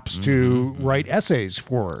new apps to write essays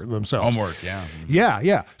for themselves. Homework, yeah.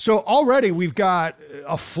 Yeah. So already we've got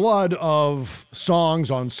a flood of songs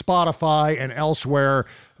on Spotify and elsewhere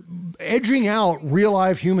edging out real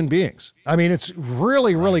live human beings. I mean, it's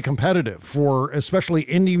really competitive for especially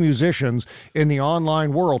indie musicians in the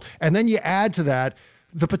online world. And then you add to that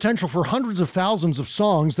the potential for hundreds of thousands of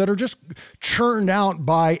songs that are just churned out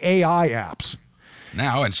by AI apps.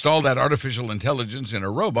 Now install that artificial intelligence in a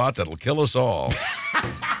robot that'll kill us all.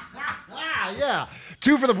 Yeah.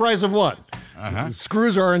 2 for the price of 1.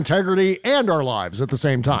 Screws our integrity and our lives at the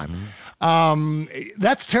same time.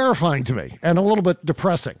 That's terrifying to me and a little bit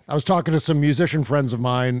depressing. I was talking to some musician friends of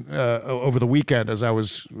mine over the weekend as I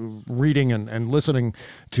was reading and listening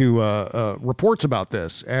to reports about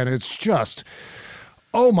this, and it's just,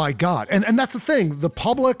 oh my God. And that's the thing. The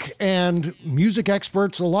public and music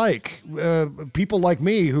experts alike, people like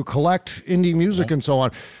me who collect indie music and so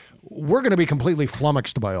on, we're going to be completely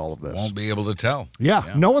flummoxed by all of this. Won't be able to tell.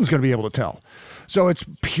 Yeah, no one's going to be able to tell. So it's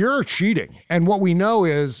pure cheating. And what we know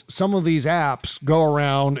is some of these apps go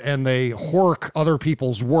around and they hork other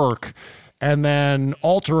people's work and then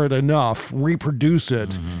alter it enough, reproduce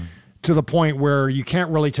it to the point where you can't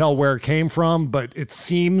really tell where it came from, but it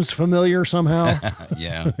seems familiar somehow.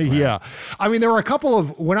 Yeah. Right. Yeah. I mean, there were a couple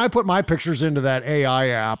of, when I put my pictures into that AI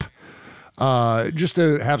app, just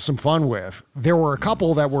to have some fun with, there were a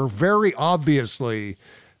couple that were very obviously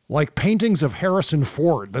like paintings of Harrison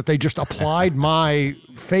Ford that they just applied my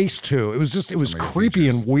face to. It was creepy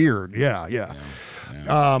and weird. Yeah.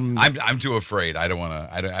 I'm too afraid. I don't want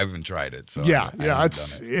to. I haven't tried it. So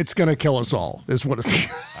it's going to kill us all. Is what it's.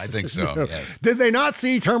 I think so. Yes. Did they not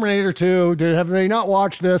see Terminator 2? Have they not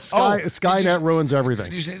watched this? Skynet ruins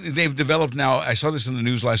everything. They've developed now. I saw this in the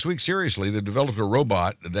news last week. Seriously, they've developed a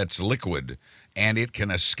robot that's liquid, and it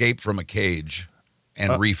can escape from a cage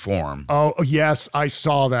and reform. Oh yes, I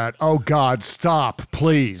saw that. Oh God, stop!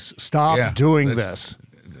 Please stop doing this.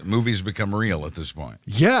 Movies become real at this point.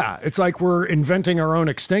 Yeah, it's like we're inventing our own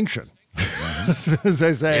extinction. As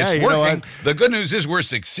they say, it's hey, working. You know what? The good news is we're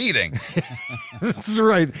succeeding. That's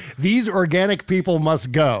right. These organic people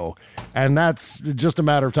must go, and that's just a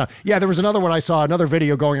matter of time. Yeah, there was another one I saw, another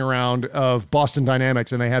video going around of Boston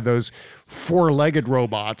Dynamics, and they had those 4-legged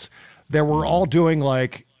robots that were all doing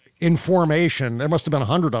like in formation. There must have been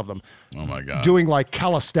 100 of them. Oh my God! Doing like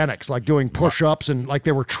calisthenics, like doing push-ups, and like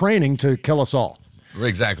they were training to kill us all.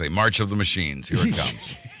 Exactly. March of the Machines. Here it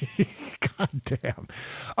comes. God damn.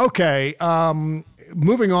 Okay.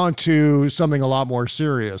 Moving on to something a lot more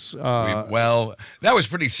serious. Well, that was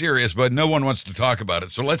pretty serious, but no one wants to talk about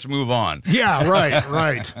it. So let's move on. Yeah,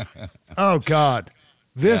 right. Oh, God.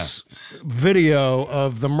 This video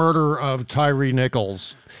of the murder of Tyree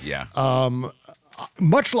Nichols. Yeah.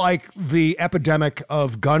 Much like the epidemic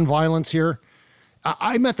of gun violence here,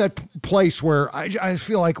 I'm at that place where I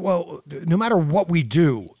feel like, well, no matter what we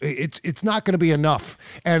do, it's not going to be enough.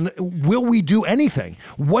 And will we do anything?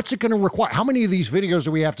 What's it going to require? How many of these videos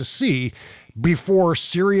do we have to see before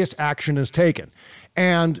serious action is taken?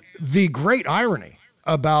 And the great irony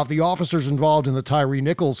about the officers involved in the Tyree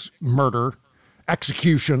Nichols murder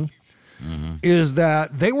execution is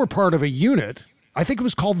that they were part of a unit. I think it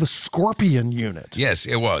was called the Scorpion Unit. Yes,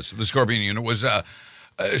 it was. The Scorpion Unit was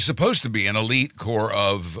supposed to be an elite corps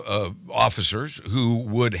of officers who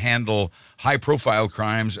would handle high-profile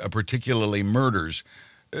crimes, particularly murders,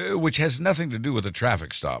 which has nothing to do with a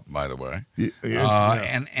traffic stop, by the way.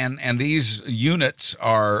 And these units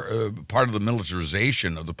are part of the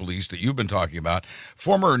militarization of the police that you've been talking about.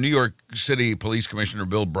 Former New York City Police Commissioner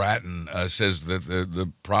Bill Bratton says that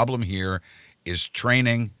the problem here is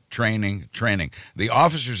training. The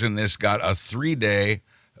officers in this got a 3-day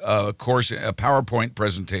course, a PowerPoint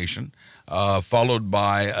presentation, followed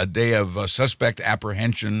by a day of suspect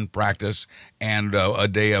apprehension practice and a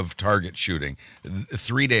day of target shooting.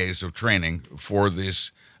 3 days of training for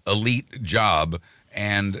this elite job,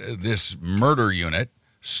 and this murder unit,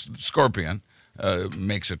 Scorpion,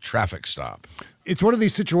 makes a traffic stop. It's one of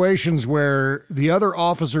these situations where the other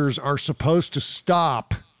officers are supposed to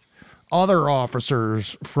stop other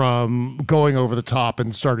officers from going over the top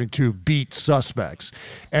and starting to beat suspects.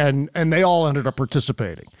 And they all ended up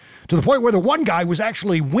participating to the point where the one guy was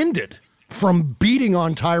actually winded from beating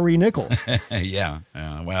on Tyree Nichols.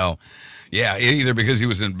 Well, either because he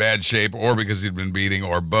was in bad shape or because he'd been beating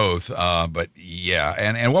or both. But yeah.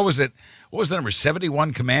 And what was it? What was the number?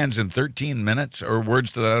 71 commands in 13 minutes or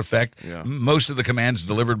words to that effect? Yeah. Most of the commands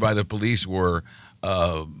delivered by the police were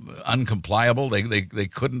uncompliable. They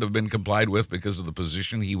couldn't have been complied with because of the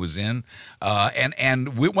position he was in.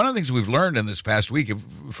 One of the things we've learned in this past week,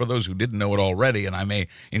 for those who didn't know it already, and I may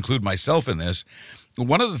include myself in this,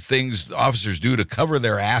 one of the things officers do to cover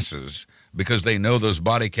their asses, because they know those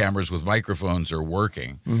body cameras with microphones are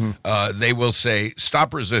working, they will say,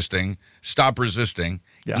 stop resisting,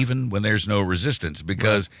 even when there's no resistance,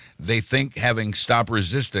 because they think having stop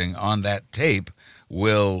resisting on that tape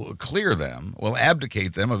will clear them, will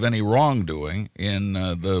abdicate them of any wrongdoing in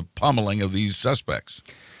the pummeling of these suspects.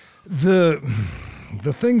 The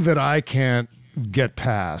thing that I can't get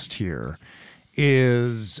past here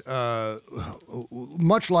is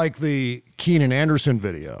much like the Keenan Anderson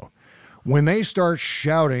video, when they start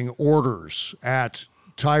shouting orders at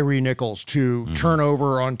Tyree Nichols to turn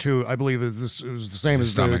over onto, I believe this was the same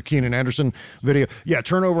as the Keenan Anderson video. Yeah,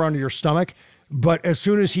 turn over onto your stomach. But as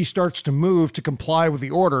soon as he starts to move to comply with the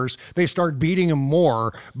orders, they start beating him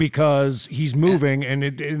more because he's moving, and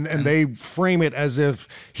they frame it as if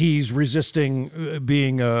he's resisting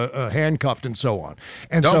being handcuffed and so on.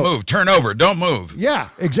 And don't move, turn over, don't move. Yeah,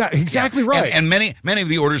 exactly right. And many of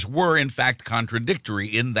the orders were in fact contradictory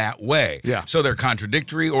in that way. Yeah. So they're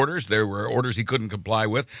contradictory orders. There were orders he couldn't comply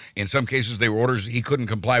with. In some cases, they were orders he couldn't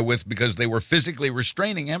comply with because they were physically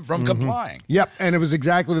restraining him from complying. Yep, and it was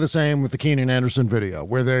exactly the same with the Keenan Anderson video,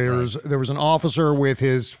 where there was an officer with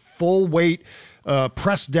his full weight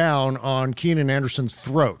pressed down on Keenan Anderson's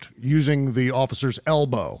throat using the officer's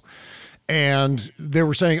elbow, and they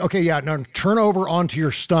were saying, "Okay, yeah, now turn over onto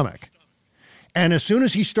your stomach." And as soon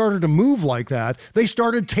as he started to move like that, they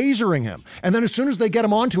started tasering him. And then as soon as they get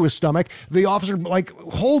him onto his stomach, the officer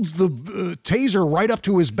holds the taser right up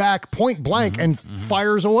to his back, point blank, and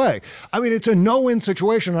fires away. I mean, it's a no-win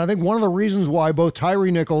situation. And I think one of the reasons why both Tyree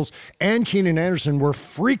Nichols and Keenan Anderson were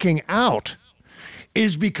freaking out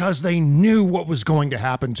is because they knew what was going to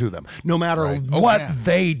happen to them. No matter what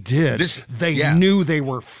they did, they knew they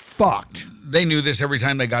were fucked. They knew this every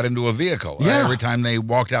time they got into a vehicle. Yeah. Every time they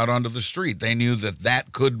walked out onto the street, they knew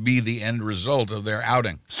that could be the end result of their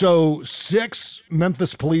outing. So 6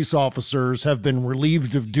 Memphis police officers have been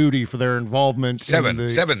relieved of duty for their involvement. Seven now.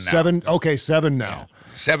 7 now. Yeah.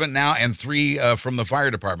 7 now, and 3 from the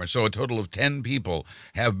fire department. So a total of 10 people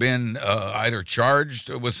have been either charged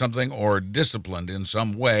with something or disciplined in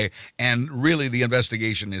some way. And really, the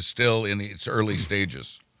investigation is still in its early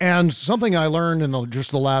stages. And something I learned in just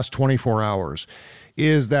the last 24 hours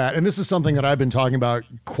is that, and this is something that I've been talking about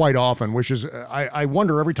quite often, which is I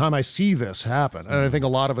wonder every time I see this happen, and I think a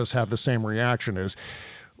lot of us have the same reaction, is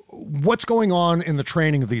what's going on in the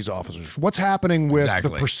training of these officers? What's happening with the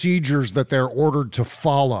procedures that they're ordered to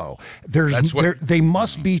follow? They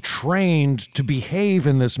must be trained to behave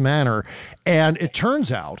in this manner. And it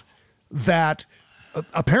turns out that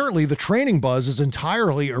apparently the training buzz is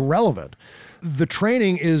entirely irrelevant. The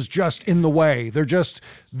training is just in the way.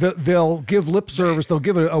 They'll give lip service, they'll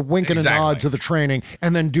give a wink and a nod to the training,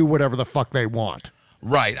 and then do whatever the fuck they want.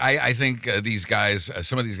 Right. I think these guys,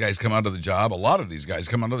 some of these guys come onto the job, a lot of these guys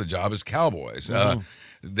come onto the job as cowboys.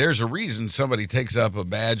 There's a reason somebody takes up a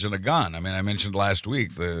badge and a gun. I mean, I mentioned last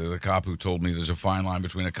week the cop who told me there's a fine line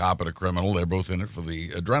between a cop and a criminal. They're both in it for the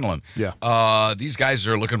adrenaline. Yeah. These guys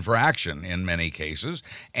are looking for action in many cases,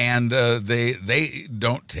 and they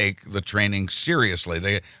don't take the training seriously.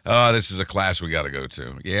 This is a class we got to go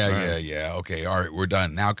to. Yeah. Okay, all right, we're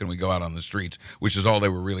done. Now can we go out on the streets, which is all they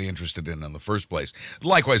were really interested in the first place.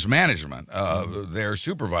 Likewise, management. Their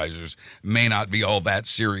supervisors may not be all that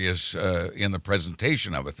serious in the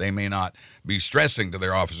presentation of it. They may not be stressing to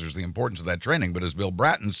their officers the importance of that training, but as Bill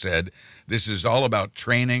Bratton said, this is all about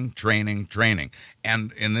training,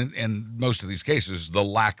 and in most of these cases, the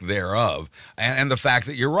lack thereof, and the fact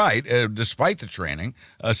that you're right, despite the training,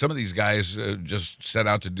 some of these guys just set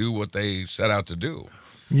out to do what they set out to do.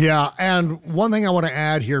 Yeah, and one thing I want to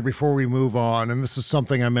add here before we move on, and this is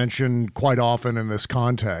something I mention quite often in this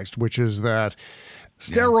context, which is that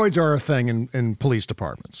steroids are a thing in police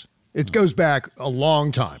departments. It goes back a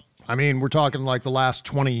long time. I mean, we're talking like the last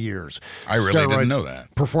 20 years. I really didn't know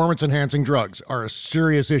that. Performance-enhancing drugs are a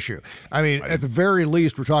serious issue. I mean, at the very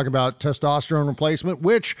least, we're talking about testosterone replacement,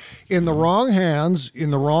 which in the wrong hands,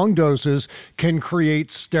 in the wrong doses, can create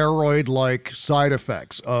steroid-like side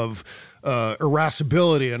effects of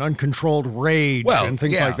irascibility and uncontrolled rage and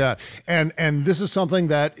things like that. And this is something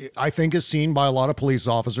that I think is seen by a lot of police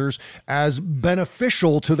officers as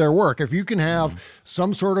beneficial to their work. If you can have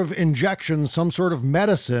some sort of injection, some sort of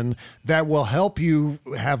medicine that will help you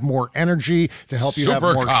have more energy, to help you have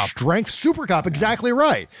more strength. Super Cop, exactly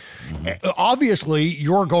right. Obviously,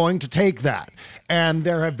 you're going to take that. And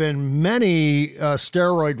there have been many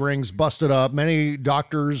steroid rings busted up, many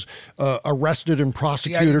doctors arrested and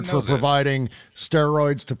prosecuted for providing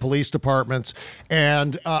steroids to police departments.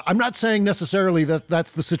 And I'm not saying necessarily that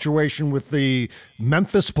that's the situation with the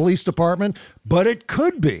Memphis Police Department, but it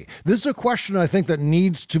could be. This is a question I think that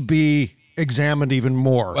needs to be examined even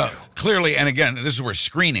more. Well, clearly, and again, this is where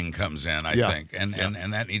screening comes in, I think, and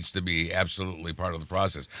that needs to be absolutely part of the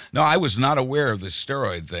process. No, I was not aware of this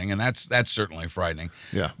steroid thing, and that's certainly frightening.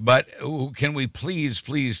 Yeah. But can we please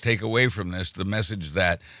take away from this the message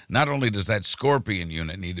that not only does that Scorpion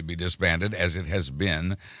unit need to be disbanded, as it has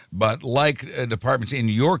been, but like departments in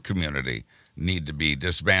your community need to be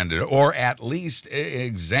disbanded or at least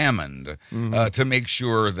examined to make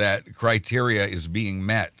sure that criteria is being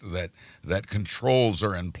met, that controls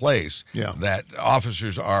are in place, that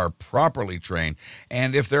officers are properly trained.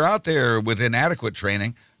 And if they're out there with inadequate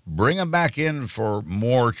training, bring them back in for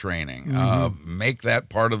more training. Make that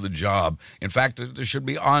part of the job. In fact, there should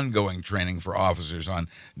be ongoing training for officers on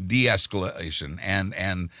de-escalation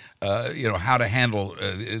and how to handle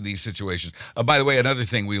these situations. By the way, another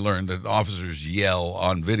thing we learned that officers yell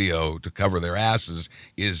on video to cover their asses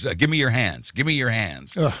is "Give me your hands! Give me your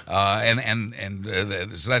hands!" So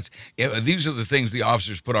that's these are the things the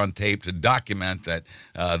officers put on tape to document that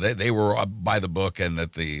they were by the book and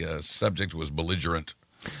that the subject was belligerent.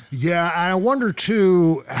 Yeah, and I wonder,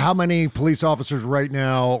 too, how many police officers right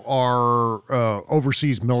now are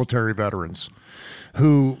overseas military veterans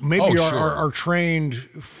who maybe are trained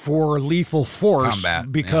for lethal force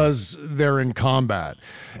because they're in combat.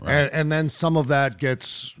 Right. And then some of that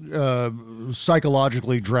gets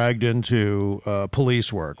psychologically dragged into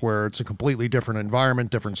police work, where it's a completely different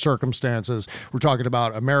environment, different circumstances. We're talking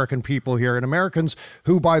about American people here, and Americans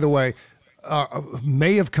who, by the way,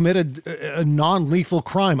 may have committed a non-lethal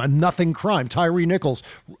crime, a nothing crime. Tyree Nichols,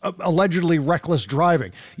 allegedly reckless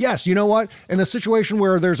driving. Yes, you know what? In a situation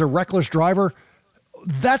where there's a reckless driver,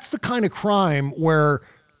 that's the kind of crime where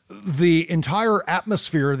the entire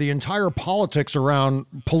atmosphere, the entire politics around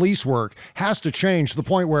police work has to change to the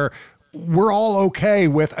point where we're all okay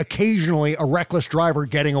with occasionally a reckless driver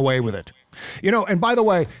getting away with it. And by the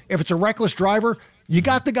way, if it's a reckless driver, you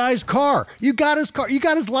got the guy's car. You got his car. You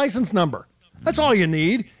got his license number. That's all you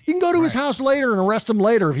need. You can go to his house later and arrest him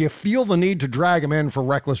later if you feel the need to drag him in for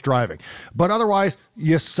reckless driving. But otherwise,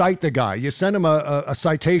 you cite the guy. You send him a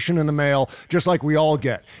citation in the mail, just like we all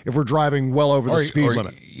get if we're driving well over the speed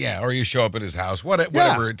limit. Yeah, or you show up at his house,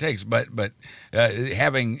 whatever it takes. But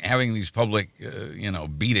having these public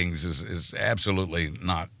beatings is absolutely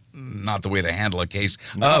not the way to handle a case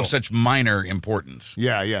of such minor importance.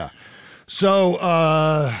 Yeah. So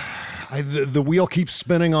the wheel keeps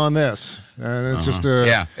spinning on this, and it's just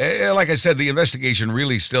like I said, the investigation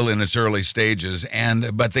really still in its early stages.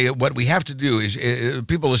 But what we have to do is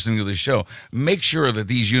people listening to the show, make sure that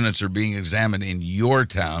these units are being examined in your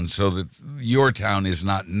town, so that your town is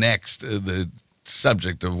not next the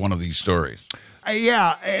subject of one of these stories.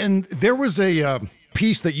 And there was a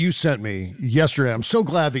piece that you sent me yesterday. I'm so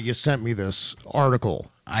glad that you sent me this article.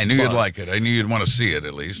 I knew you'd like it. I knew you'd want to see it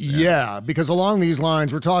at least. Yeah, because along these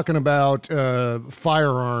lines, we're talking about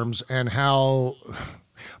firearms and how,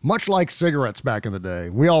 much like cigarettes back in the day,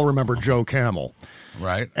 we all remember Joe Camel.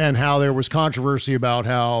 Right. And how there was controversy about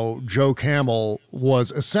how Joe Camel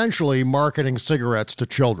was essentially marketing cigarettes to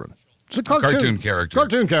children. It's a cartoon character.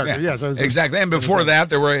 Cartoon character, yes. Exactly. And before that,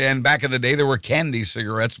 back in the day, there were candy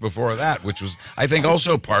cigarettes before that, which was, I think,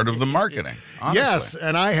 also part of the marketing. Honestly. Yes,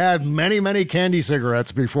 and I had many, many candy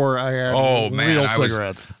cigarettes before I had real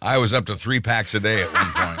cigarettes. I was up to 3 packs a day at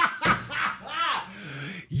one point.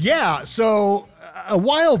 Yeah, so a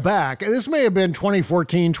while back, this may have been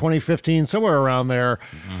 2014, 2015, somewhere around there,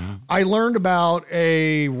 I learned about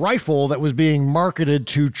a rifle that was being marketed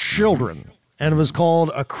to children. And it was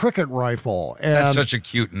called a cricket rifle. And that's such a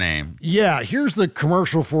cute name. Yeah, here's the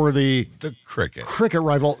commercial for the cricket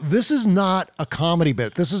rifle. This is not a comedy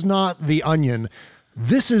bit. This is not The Onion.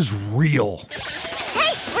 This is real.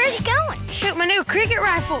 Hey, where's he going? Shoot my new cricket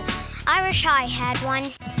rifle. I wish I had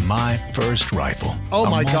one. My first rifle. Oh,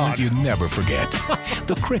 my God. You never forget.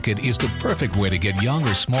 The Cricket is the perfect way to get young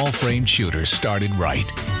or small-framed shooters started right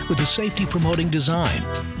with a safety-promoting design.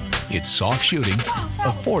 It's soft shooting,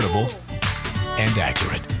 affordable, and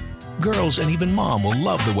accurate. Girls and even mom will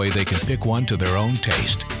love the way they can pick one to their own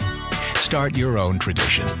taste. Start your own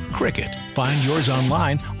tradition. Cricket. Find yours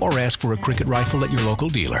online or ask for a Cricket rifle at your local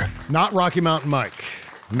dealer. Not Rocky Mountain Mike.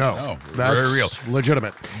 No, that's very real.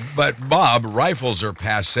 Legitimate. But, Bob, rifles are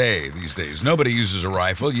passé these days. Nobody uses a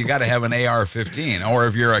rifle. You got to have an AR-15. Or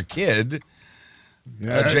if you're a kid,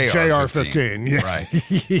 JR-15. Yeah. Right.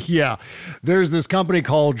 Yeah. There's this company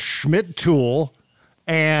called Schmidt Tool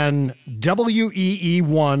and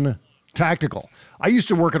WEE1 Tactical. I used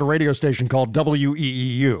to work at a radio station called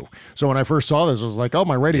WEEU. So when I first saw this, I was like, oh,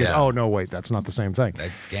 my radio. Yeah. Oh, no, wait, that's not the same thing.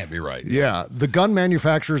 That can't be right. Yeah. The gun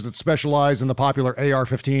manufacturers that specialize in the popular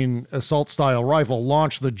AR-15 assault-style rifle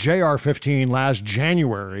launched the JR-15 last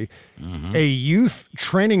January, a youth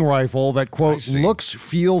training rifle that, quote, looks,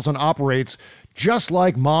 feels, and operates just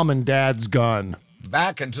like mom and dad's gun.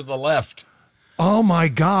 Back and to the left. Oh, my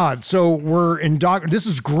God. So we're this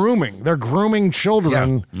is grooming. They're grooming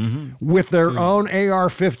children with their own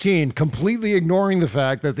AR-15, completely ignoring the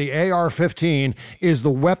fact that the AR-15 is the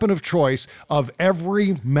weapon of choice of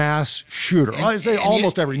every mass shooter. I say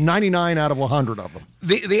almost every, 99 out of 100 of them.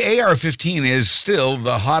 The AR-15 is still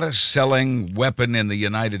the hottest selling weapon in the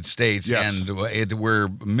United States, Yes. and we're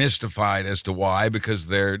mystified as to why, because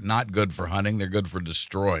they're not good for hunting. They're good for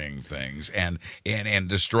destroying things and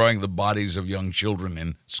destroying the bodies of young children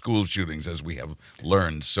in school shootings, as we have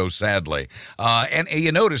learned so sadly. And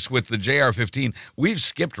you notice with the JR-15, we've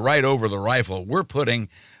skipped right over the rifle. We're putting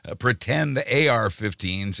pretend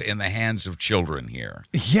AR-15s in the hands of children here.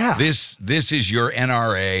 Yeah. This is your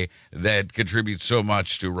NRA that contributes so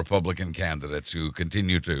much to Republican candidates who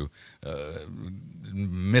continue to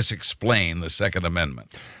misexplain the Second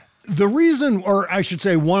Amendment. The reason, or I should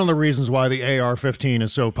say one of the reasons why the AR-15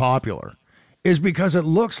 is so popular is because it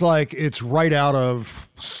looks like it's right out of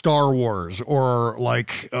Star Wars or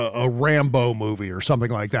like a Rambo movie or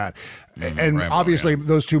something like that. And Rambo, obviously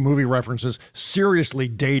those two movie references seriously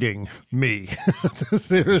dating me,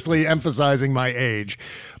 seriously emphasizing my age.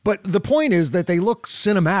 But the point is that they look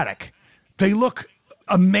cinematic. They look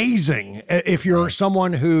amazing if you're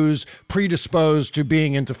someone who's predisposed to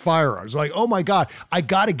being into firearms. Like, oh my God, I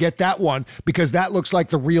got to get that one because that looks like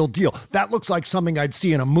the real deal. That looks like something I'd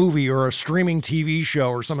see in a movie or a streaming TV show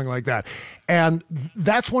or something like that. And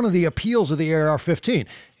that's one of the appeals of the AR-15.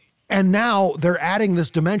 And now they're adding this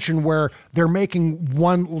dimension where they're making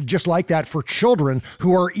one just like that for children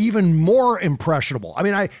who are even more impressionable. I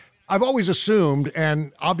mean, I've always assumed,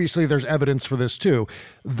 and obviously there's evidence for this too,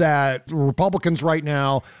 that Republicans right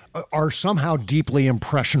now are somehow deeply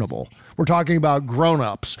impressionable. We're talking about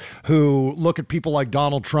grown-ups who look at people like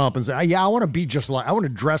Donald Trump and say, yeah, I want to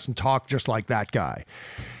dress and talk just like that guy.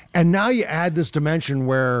 And now you add this dimension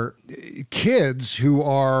where kids who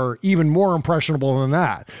are even more impressionable than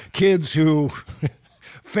that, kids who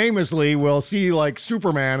famously will see like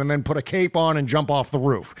Superman and then put a cape on and jump off the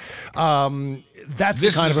roof. That's the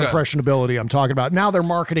kind of impressionability I'm talking about. Now they're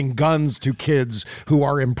marketing guns to kids who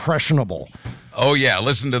are impressionable. Oh, yeah.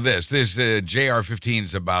 Listen to this. This JR-15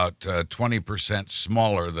 is about 20%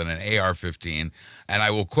 smaller than an AR-15. And I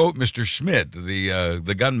will quote Mr. Schmidt,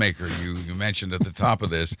 the gun maker you mentioned at the top of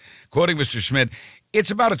this. Quoting Mr. Schmidt, it's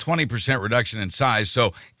about a 20% reduction in size,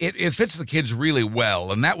 so it fits the kids really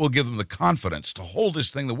well, and that will give them the confidence to hold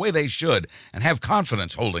this thing the way they should and have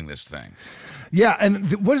confidence holding this thing. Yeah,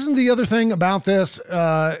 and wasn't the other thing about this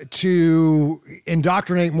to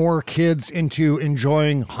indoctrinate more kids into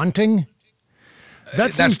enjoying hunting?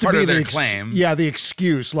 That seems to part be of their the claim. Yeah, the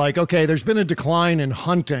excuse. Like, okay, there's been a decline in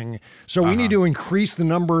hunting, so we need to increase the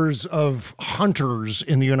numbers of hunters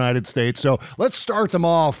in the United States. So let's start them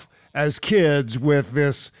off as kids with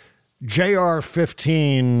this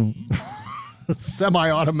JR-15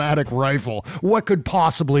 semi-automatic rifle. What could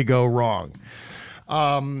possibly go wrong?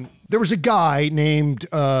 There was a guy named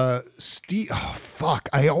Steve. Oh, fuck.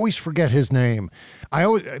 I always forget his name.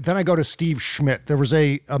 Then I go to Steve Schmidt. There was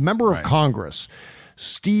a member of Congress,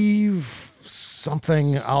 Steve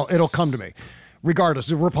something. It'll come to me. Regardless,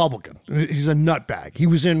 a Republican. He's a nutbag. He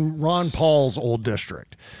was in Ron Paul's old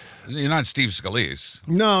district. You're not Steve Scalise.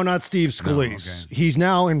 No, not Steve Scalise. Okay. He's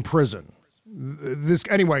now in prison.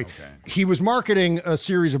 He was marketing a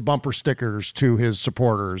series of bumper stickers to his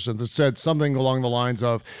supporters, and it said something along the lines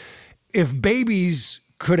of, if babies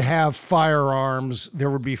could have firearms, there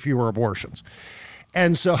would be fewer abortions.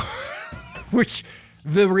 And so, which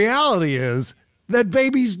the reality is that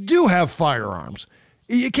babies do have firearms.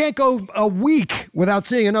 You can't go a week without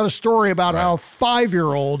seeing another story about how a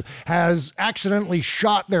 5-year-old has accidentally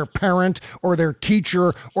shot their parent or their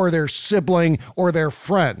teacher or their sibling or their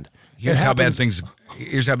friend. Here's how bad things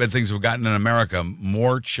have gotten in America.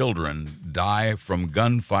 More children die from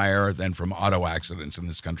gunfire than from auto accidents in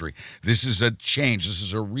this country. This is a change. This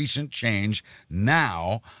is a recent change.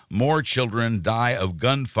 Now, more children die of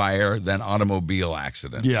gunfire than automobile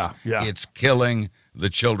accidents. Yeah. It's killing the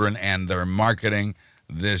children, and they're marketing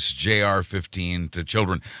this JR-15 to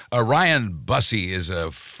children. Ryan Bussey is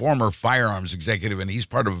a former firearms executive, and he's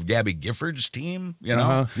part of Gabby Gifford's team,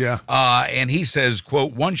 Yeah. And he says,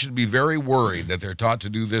 quote, one should be very worried that they're taught to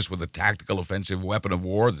do this with a tactical offensive weapon of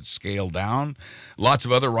war that's scaled down. Lots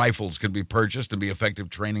of other rifles can be purchased and be effective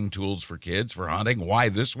training tools for kids for hunting. Why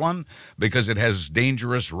this one? Because it has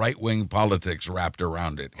dangerous right-wing politics wrapped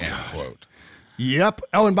around it, end quote. Yep.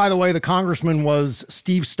 Oh, and by the way, the congressman was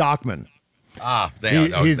Steve Stockman. Now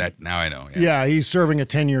I know. Yeah, he's serving a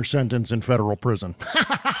 10-year sentence in federal prison.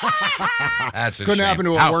 That's a Couldn't shame. happen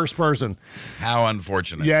to a worse person. How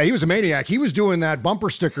unfortunate. Yeah, he was a maniac. He was doing that bumper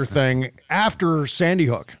sticker thing after Sandy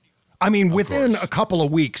Hook. I mean, within a couple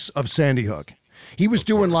of weeks of Sandy Hook. He was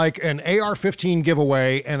doing like an AR-15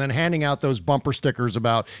 giveaway and then handing out those bumper stickers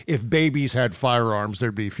about if babies had firearms,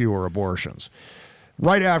 there'd be fewer abortions.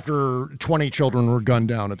 Right after 20 children were gunned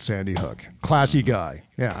down at Sandy Hook. Classy guy.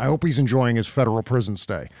 Yeah, I hope he's enjoying his federal prison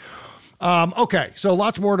stay. Okay, so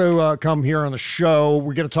lots more to come here on the show.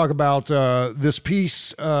 We're going to talk about this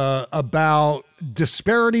piece about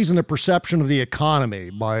disparities in the perception of the economy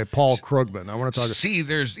by Paul Krugman. I want to talk.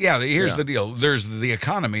 Here's the deal. There's the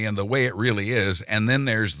economy and the way it really is, and then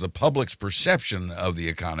there's the public's perception of the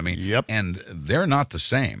economy. Yep. And they're not the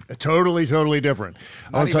same. Totally different.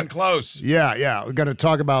 Not even close. Yeah. We're going to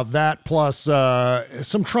talk about that plus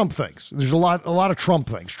some Trump things. There's a lot of Trump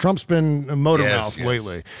things. Trump's been a motor mouth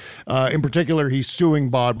lately. In particular, he's suing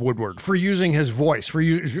Bob Woodward for using his voice. Trump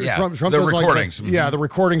the does recordings. The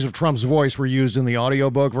recordings of Trump's voice were used in the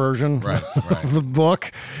audiobook version of the book.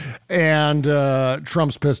 And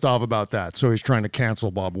Trump's pissed off about that. So he's trying to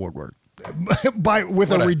cancel Bob Woodward.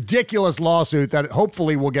 With a ridiculous lawsuit that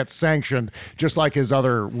hopefully will get sanctioned, just like his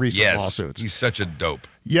other recent lawsuits. He's such a dope.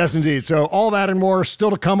 Yes, indeed. So all that and more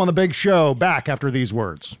still to come on the big show. Back after these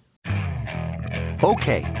words.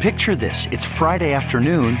 Okay, picture this. It's Friday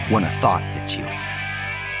afternoon when a thought hits you.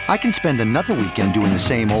 I can spend another weekend doing the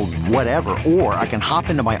same old whatever, or I can hop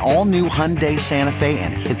into my all-new Hyundai Santa Fe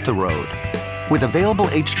and hit the road. With available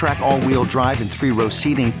H-Track all-wheel drive and 3-row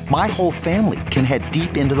seating, my whole family can head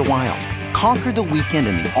deep into the wild. Conquer the weekend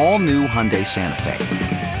in the all-new Hyundai Santa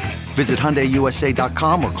Fe. Visit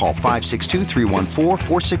HyundaiUSA.com or call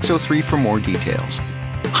 562-314-4603 for more details.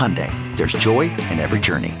 Hyundai, there's joy in every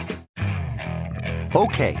journey.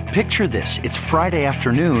 Okay, picture this. It's Friday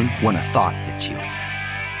afternoon when a thought hits you.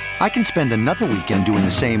 I can spend another weekend doing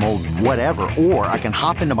the same old whatever, or I can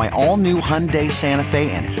hop into my all-new Hyundai Santa Fe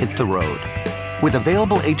and hit the road. With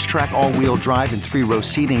available H-Track all-wheel drive and 3-row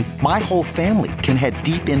seating, my whole family can head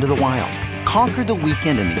deep into the wild. Conquer the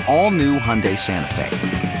weekend in the all-new Hyundai Santa Fe.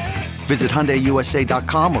 Visit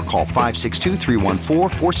HyundaiUSA.com or call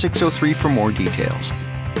 562-314-4603 for more details.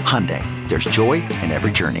 Hyundai, there's joy in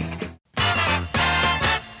every journey.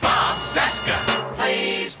 Bob Cesca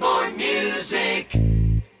plays more music.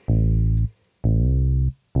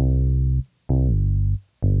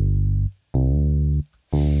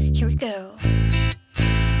 Here we go.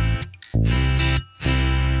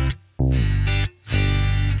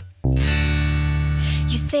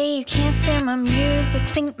 You say you can't stand my music,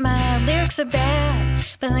 think my lyrics are bad,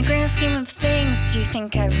 but in the grand scheme of things, do you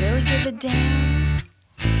think I really give a damn?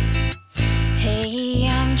 Hey,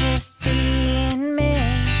 I'm just being me.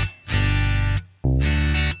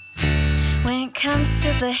 When it comes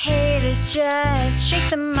to the haters, just shake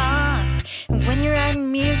them off. And when you're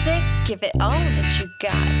writing music, give it all that you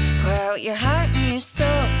got. Pour out your heart and your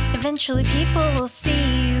soul. Eventually people will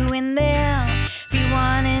see you and they'll be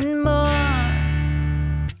wanting more.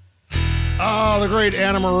 Oh, the great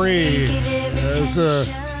Anna Marie. There's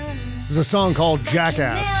a song called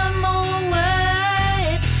Jackass.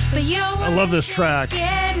 I love this track.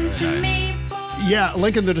 Yeah,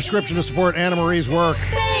 link in the description to support Anna Marie's work.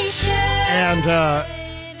 And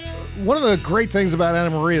one of the great things about Anna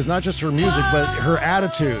Marie is not just her music, but her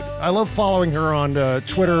attitude. I love following her on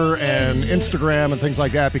Twitter and Instagram and things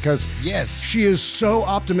like that because she is so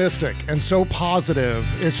optimistic and so positive.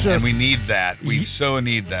 It's just, and we need that. We so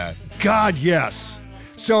need that. God, yes.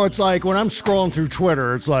 So it's like when I'm scrolling through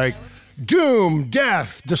Twitter, it's like, doom,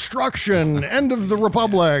 death, destruction, end of the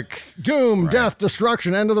republic. Doom, death,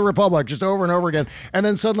 destruction, end of the republic. Just over and over again. And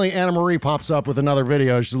then suddenly Anna Marie pops up with another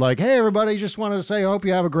video. She's like, hey, everybody, just wanted to say I hope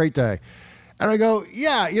you have a great day. And I go,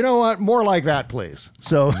 yeah, you know what? More like that, please.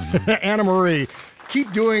 So, Anna Marie,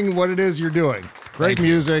 keep doing what it is you're doing. Great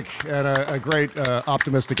music and a great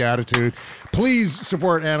optimistic attitude. Please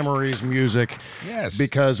support Anna Marie's music. Yes.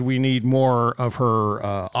 Because we need more of her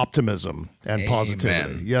optimism and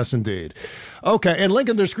positivity. Yes, indeed. Okay, and link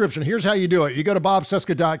in the description. Here's how you do it. You go to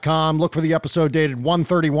bobcesca.com, look for the episode dated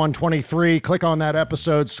 1/30/123, click on that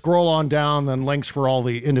episode, scroll on down, then links for all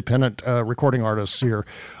the independent recording artists here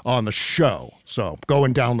on the show. So go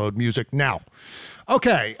and download music now.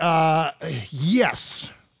 Okay,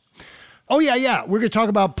 yes. Oh, yeah. We're going to talk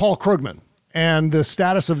about Paul Krugman and the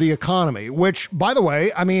status of the economy, which, by the way,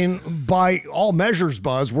 I mean, by all measures,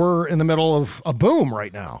 Buzz, we're in the middle of a boom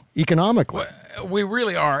right now, economically. We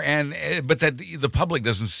really are, but that the public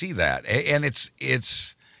doesn't see that, and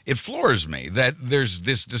it floors me that there's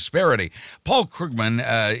this disparity. Paul Krugman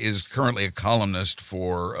is currently a columnist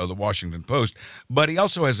for the Washington Post, but he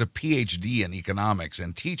also has a PhD in economics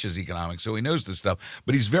and teaches economics, so he knows this stuff,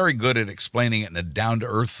 but he's very good at explaining it in a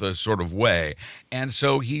down-to-earth sort of way, and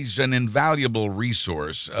so he's an invaluable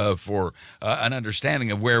resource for an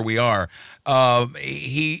understanding of where we are.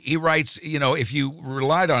 He writes, if you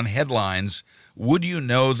relied on headlines, would you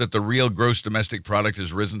know that the real gross domestic product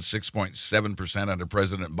has risen 6.7% under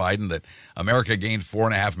President Biden, that America gained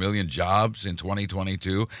 4.5 million jobs in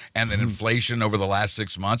 2022, and that inflation over the last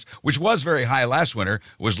 6 months, which was very high last winter,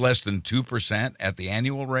 was less than 2% at the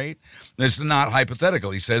annual rate? This is not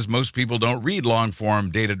hypothetical. He says most people don't read long-form,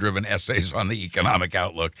 data-driven essays on the economic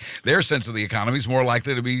outlook. Their sense of the economy is more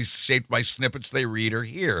likely to be shaped by snippets they read or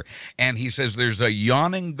hear. And he says there's a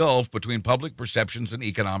yawning gulf between public perceptions and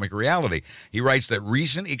economic reality. He writes that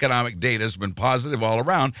recent economic data has been positive all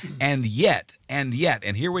around, and yet, and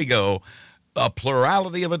here we go, a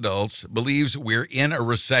plurality of adults believes we're in a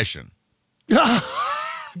recession.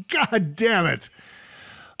 God damn it.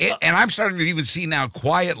 And I'm starting to even see now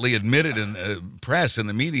quietly admitted in the press and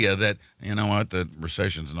the media that, you know what, the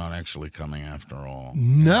recession's not actually coming after all.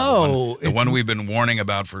 No. The one we've been warning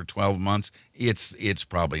about for 12 months, it's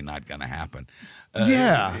probably not going to happen.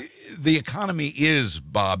 The economy is,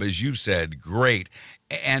 Bob, as you said, great,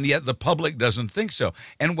 and yet the public doesn't think so.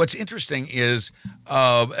 And what's interesting is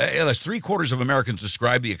as 3/4 of Americans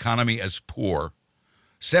describe the economy as poor.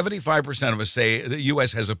 75% of us say the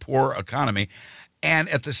U.S. has a poor economy. And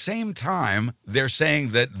at the same time, they're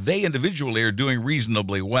saying that they individually are doing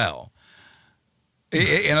reasonably well.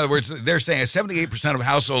 In other words, they're saying 78% of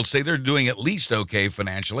households say they're doing at least okay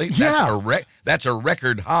financially. That's a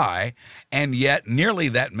record high, and yet nearly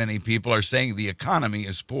that many people are saying the economy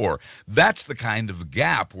is poor. That's the kind of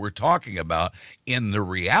gap we're talking about in the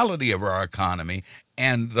reality of our economy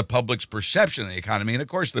and the public's perception of the economy. And, of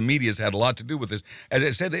course, the media's had a lot to do with this. As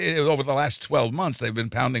I said, over the last 12 months, they've been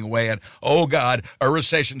pounding away at, oh, God, a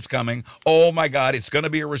recession's coming. Oh, my God, it's going to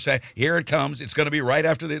be a recession. Here it comes. It's going to be right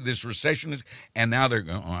after this recession. And now they're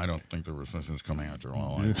going, oh, I don't think the recession's coming after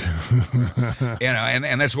all. And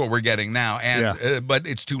that's what we're getting now. But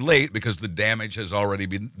it's too late because the damage has already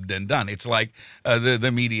been done. It's like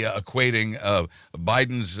the media equating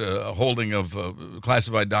Biden's holding of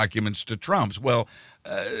classified documents to Trump's. Well,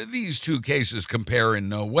 these two cases compare in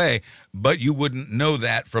no way, but you wouldn't know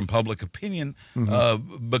that from public opinion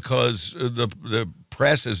because the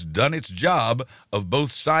press has done its job of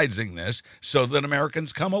both sidesing this so that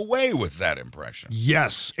Americans come away with that impression.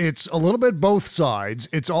 Yes, it's a little bit both sides.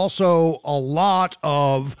 It's also a lot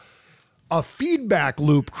of a feedback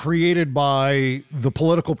loop created by the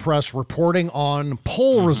political press reporting on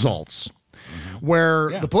poll results. Where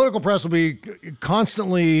the political press will be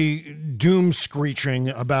constantly doom screeching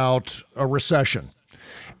about a recession.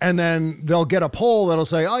 And then they'll get a poll that'll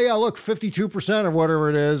say, oh, yeah, look, 52% of whatever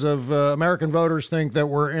it is of American voters think that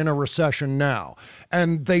we're in a recession now.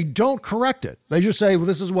 And they don't correct it. They just say, well,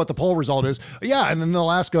 this is what the poll result is. Yeah, and then they'll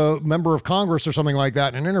ask a member of Congress or something like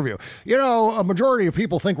that in an interview. A majority of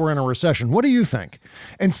people think we're in a recession. What do you think?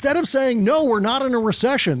 Instead of saying, no, we're not in a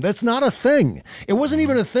recession. That's not a thing. It wasn't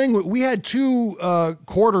even a thing. We had 2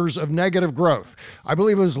 quarters of negative growth. I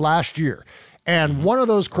believe it was last year. And one of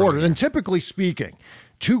those quarters, and typically speaking,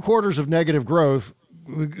 2 quarters of negative growth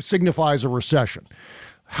signifies a recession.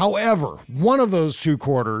 However, one of those 2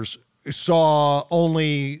 quarters saw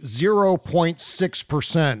only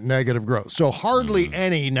 0.6% negative growth. So hardly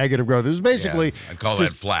any negative growth. It was basically... I'd call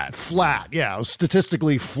that flat. Flat, yeah. It was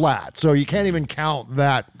statistically flat. So you can't even count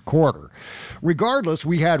that quarter. Regardless,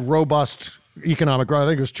 we had robust economic growth. I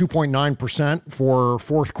think it was 2.9% for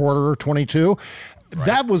fourth quarter 22. Right.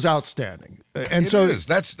 That was outstanding. And it is.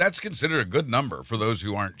 That's considered a good number for those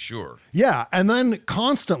who aren't sure. Yeah. And then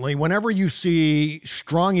constantly, whenever you see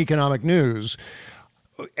strong economic news,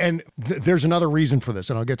 And there's another reason for this,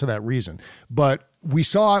 and I'll get to that reason. But we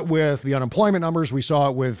saw it with the unemployment numbers. We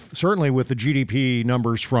saw it certainly with the GDP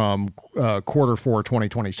numbers from quarter 4,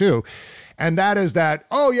 2022. And that is that,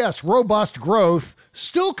 oh, yes, robust growth,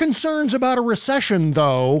 still concerns about a recession,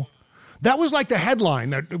 though. That was like the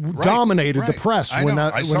headline that dominated the press when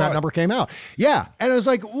that number came out. Yeah. And I was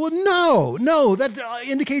like, well, no, that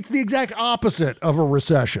indicates the exact opposite of a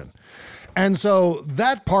recession. And so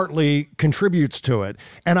that partly contributes to it.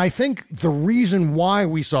 And I think the reason why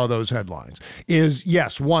we saw those headlines is,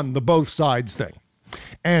 yes, one, the both sides thing.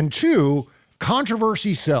 And two,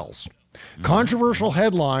 controversy sells. Controversial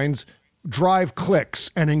headlines drive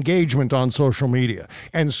clicks and engagement on social media.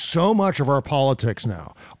 And so much of our politics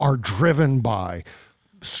now are driven by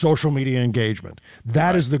social media engagement.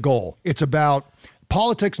 That is the goal.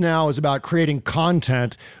 Politics now is about creating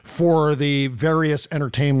content for the various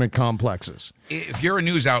entertainment complexes. If you're a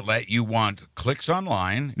news outlet, you want clicks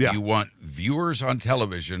online, you want viewers on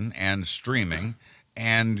television and streaming,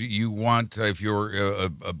 and you want, if you're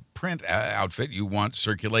a print outfit, you want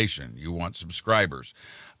circulation, you want subscribers.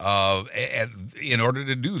 And in order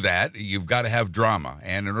to do that, you've got to have drama.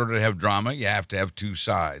 And in order to have drama, you have to have two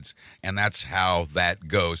sides. And that's how that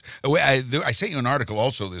goes. I sent you an article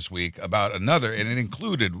also this week about another, and it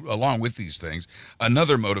included, along with these things,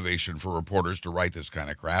 another motivation for reporters to write this kind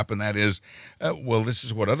of crap. And that is, this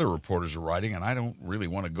is what other reporters are writing, and I don't really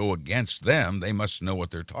want to go against them. They must know what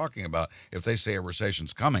they're talking about. If they say a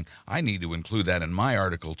recession's coming, I need to include that in my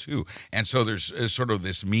article, too. And so there's sort of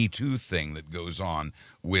this Me Too thing that goes on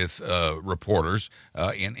with reporters,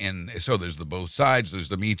 so there's the both sides, there's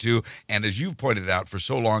the Me Too, and as you've pointed out for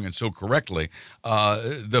so long and so correctly,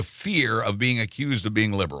 the fear of being accused of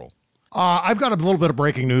being liberal. I've got a little bit of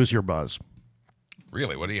breaking news here, Buzz.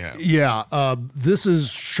 Really? What do you have? Yeah, this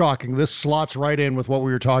is shocking. This slots right in with what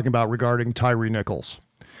we were talking about regarding Tyree Nichols.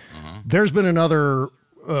 There's been another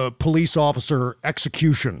police officer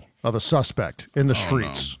execution of a suspect in the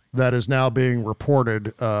streets that is now being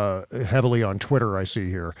reported heavily on Twitter, I see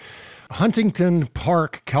here. Huntington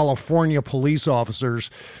Park, California police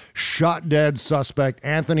officers shot dead suspect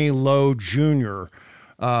Anthony Lowe Jr.,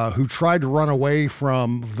 who tried to run away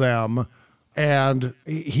from them, and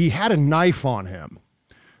he had a knife on him.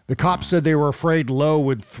 The cops said they were afraid Lowe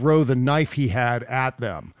would throw the knife he had at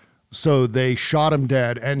them, so they shot him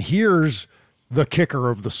dead. And here's the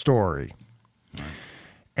kicker of the story.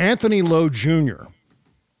 Anthony Lowe Jr.,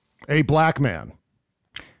 a black man,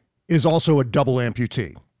 is also a double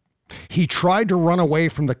amputee. He tried to run away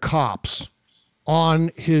from the cops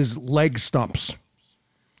on his leg stumps.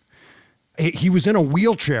 He was in a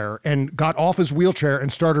wheelchair and got off his wheelchair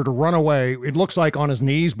and started to run away. It looks like on his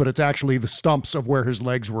knees, but it's actually the stumps of where his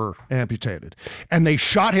legs were amputated. And they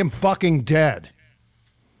shot him fucking dead.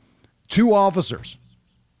 2 officers.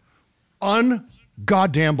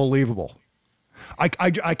 Un-goddamn believable.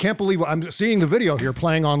 I can't believe I'm seeing the video here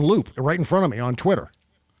playing on loop right in front of me on Twitter.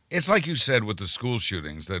 It's like you said with the school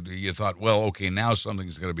shootings that you thought, well, okay, now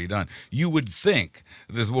something's going to be done. You would think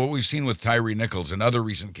that what we've seen with Tyree Nichols and other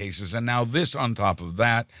recent cases, and now this on top of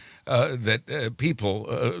that, that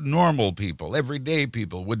people, normal people, everyday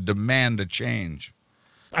people would demand a change.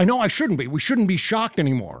 I know I shouldn't be. We shouldn't be shocked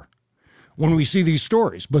anymore when we see these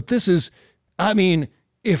stories. But this is, I mean,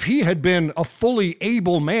 if he had been a fully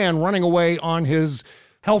able man running away on his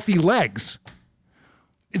healthy legs,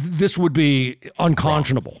 this would be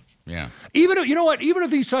unconscionable. Wrong. Yeah. Even if, you know what? Even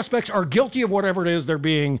if these suspects are guilty of whatever it is they're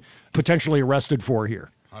being potentially arrested for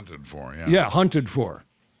here. Hunted for, yeah. Yeah, hunted for.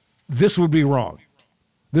 This would be wrong.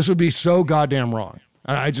 This would be so goddamn wrong.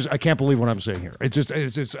 I can't believe what I'm saying here.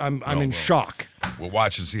 I'm in shock. We'll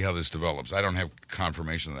watch and see how this develops. I don't have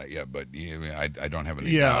confirmation of that yet, but I don't have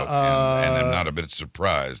any doubt, and I'm not a bit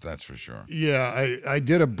surprised, that's for sure. Yeah, I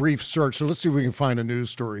did a brief search, so let's see if we can find a news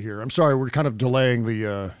story here. I'm sorry, we're kind of delaying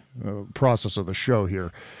the process of the show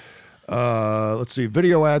here. Let's see,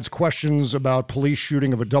 video ads, questions about police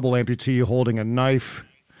shooting of a double amputee holding a knife.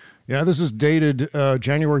 Yeah, this is dated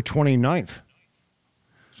January 29th.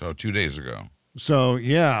 So 2 days ago. So,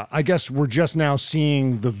 yeah, I guess we're just now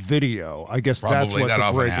seeing the video. I guess that's what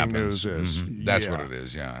the breaking news is. Mm-hmm. That's what it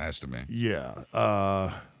is. Yeah, it has to be.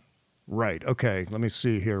 Yeah. Right. Okay. Let me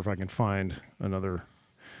see here if I can find another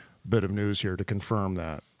bit of news here to confirm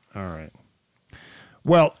that. All right.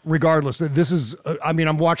 Well, regardless, this is,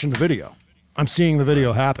 I'm watching the video. I'm seeing the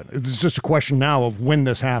video happen. It's just a question now of when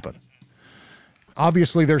this happened.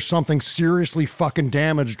 Obviously, there's something seriously fucking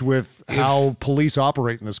damaged with how police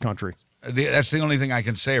operate in this country. That's the only thing I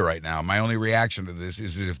can say right now. My only reaction to this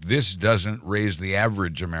is if this doesn't raise the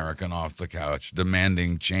average American off the couch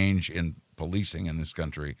demanding change in policing in this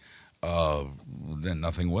country, then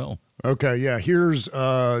nothing will. Okay, yeah. Here's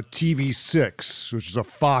TV6, which is a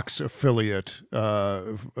Fox affiliate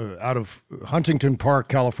out of Huntington Park,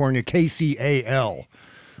 California, KCAL.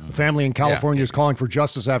 A family in California is calling for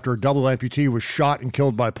justice after a double amputee was shot and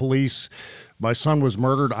killed by police. My son was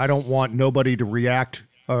murdered. I don't want nobody to react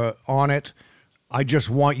on it. I just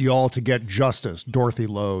want you all to get justice, Dorothy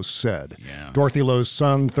Lowe said. Yeah. Dorothy Lowe's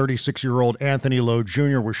son, 36-year-old Anthony Lowe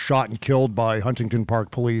Jr., was shot and killed by Huntington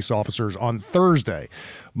Park police officers on Thursday.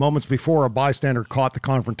 Moments before, a bystander caught the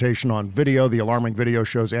confrontation on video. The alarming video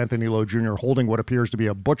shows Anthony Lowe Jr. holding what appears to be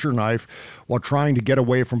a butcher knife while trying to get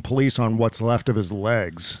away from police on what's left of his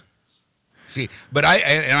legs. See, but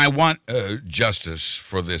I want justice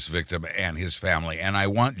for this victim and his family, and I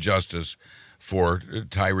want justice for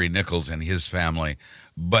Tyree Nichols and his family,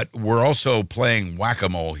 but we're also playing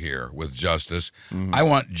whack-a-mole here with justice. Mm-hmm. I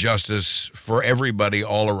want justice for everybody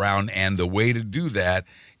all around, and the way to do that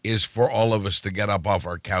is for all of us to get up off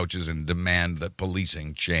our couches and demand that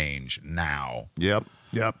policing change now. Yep.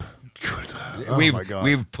 My God.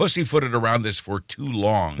 We've pussyfooted around this for too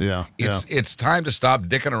long. Yeah. It's time to stop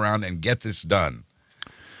dicking around and get this done.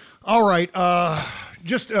 All right.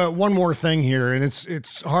 Just one more thing here, and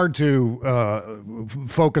it's hard to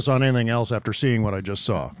focus on anything else after seeing what I just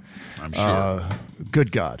saw. I'm sure.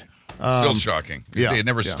 Good God. Still shocking. Yeah, it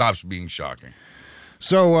never stops being shocking.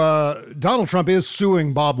 So Donald Trump is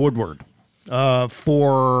suing Bob Woodward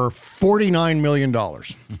for $49 million.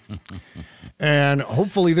 And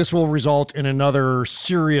hopefully this will result in another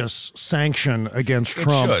serious sanction against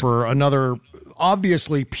Trump for another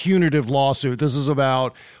obviously punitive lawsuit. This is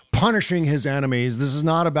about punishing his enemies. This is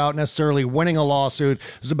not about necessarily winning a lawsuit.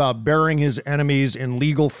 This is about burying his enemies in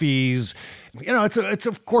legal fees. You know, it's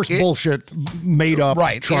of course bullshit, made up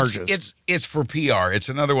charges. It's for PR. It's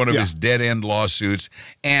another one of his dead end lawsuits,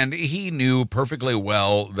 and he knew perfectly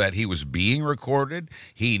well that he was being recorded.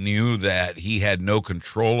 He knew that he had no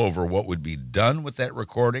control over what would be done with that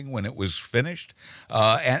recording when it was finished,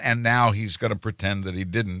 and now he's going to pretend that he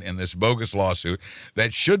didn't in this bogus lawsuit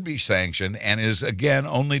that should be sanctioned and is again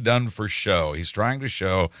only done for show. He's trying to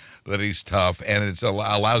show that he's tough, and it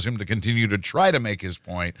allows him to continue to try to make his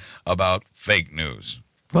point about fake news.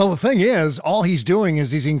 Well, the thing is, all he's doing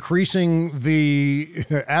is he's increasing the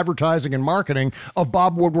advertising and marketing of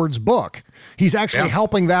Bob Woodward's book. He's actually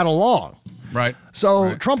helping that along. Right.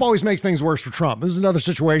 So Trump always makes things worse for Trump. This is another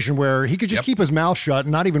situation where he could just keep his mouth shut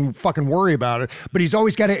and not even fucking worry about it. But he's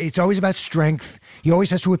always it's always about strength. He always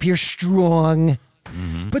has to appear strong.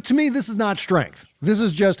 Mm-hmm. But to me, this is not strength. This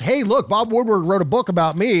is just, hey, look, Bob Woodward wrote a book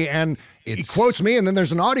about me, and he quotes me, and then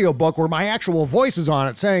there's an audio book where my actual voice is on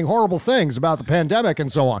it saying horrible things about the pandemic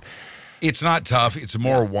and so on. It's not tough. It's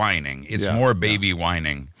more whining. It's more baby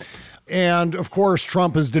whining. And, of course,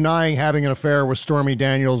 Trump is denying having an affair with Stormy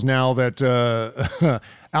Daniels now that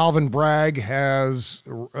Alvin Bragg has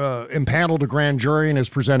impaneled a grand jury and is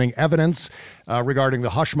presenting evidence regarding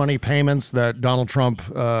the hush money payments that Donald Trump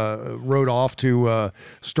wrote off to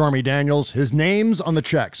Stormy Daniels. His name's on the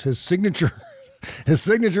checks. His signatures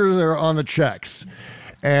are on the checks.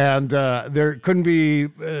 And there couldn't be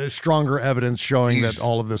stronger evidence showing that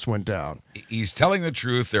all of this went down. He's telling the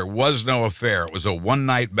truth. There was no affair. It was a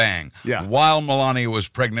one-night bang. Yeah. While Melania was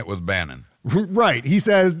pregnant with Bannon. Right. He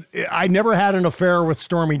says, I never had an affair with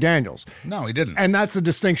Stormy Daniels. No, he didn't. And that's a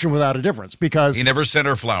distinction without a difference because... He never sent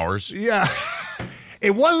her flowers. Yeah.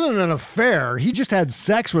 It wasn't an affair. He just had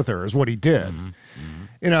sex with her is what he did. Mm-hmm. Mm-hmm.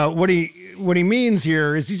 You know, what he means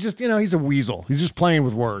here is he's just, he's a weasel. He's just playing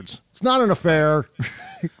with words. It's not an affair.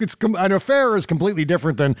 An affair is completely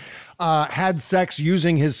different than had sex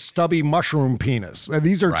using his stubby mushroom penis.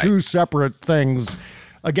 These are two separate things.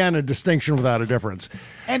 Again, a distinction without a difference.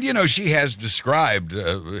 And, she has described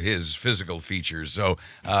his physical features. So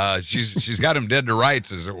she's got him dead to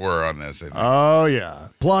rights, as it were, on this. Oh, yeah.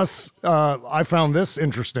 Plus, I found this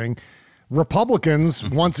interesting. Republicans,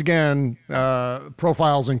 once again,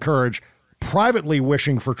 profiles encourage, privately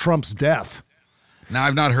wishing for Trump's death. Now,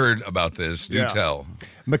 I've not heard about this. Do tell.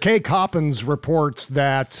 McKay Coppins reports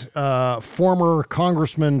that former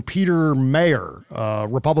Congressman Peter Mayer,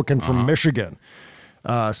 Republican from Michigan,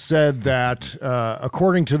 said that,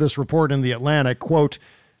 according to this report in The Atlantic, quote,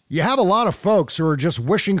 you have a lot of folks who are just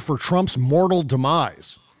wishing for Trump's mortal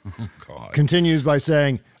demise. God. Continues by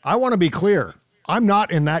saying, I want to be clear. I'm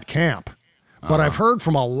not in that camp. But I've heard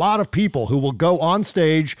from a lot of people who will go on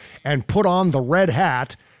stage and put on the red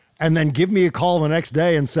hat and then give me a call the next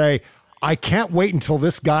day and say, I can't wait until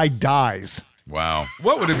this guy dies. Wow.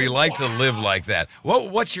 What would it be like to live like that?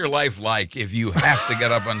 What's your life like if you have to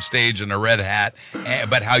get up on stage in a red hat,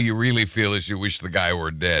 but how you really feel is you wish the guy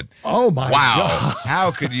were dead? Oh, my God.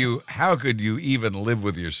 How could you even live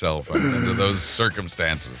with yourself under those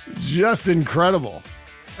circumstances? Just incredible.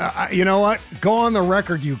 You know what? Go on the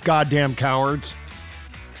record, you goddamn cowards.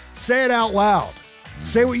 Say it out loud.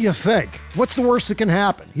 Say what you think. What's the worst that can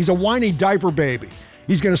happen? He's a whiny diaper baby.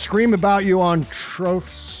 He's going to scream about you on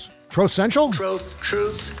Truth Central?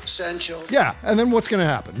 Truth Central. Yeah, and then what's going to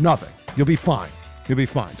happen? Nothing. You'll be fine. You'll be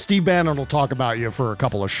fine. Steve Bannon will talk about you for a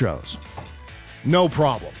couple of shows. No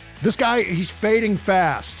problem. This guy, he's fading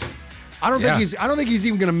fast. I don't think he's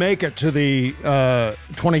even going to make it to the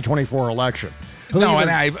 2024 election. No, and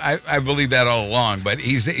I believe that all along, but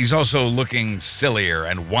he's also looking sillier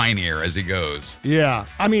and whinier as he goes. Yeah.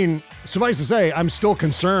 I mean, suffice to say, I'm still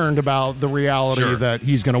concerned about the reality that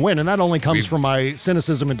he's going to win, and that only comes from my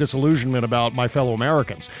cynicism and disillusionment about my fellow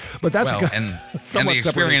Americans. But that's and the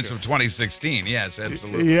experience of 2016. Yes,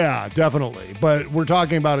 absolutely. Yeah, definitely. But we're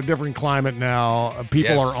talking about a different climate now.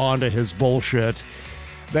 People are onto his bullshit.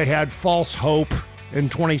 They had false hope in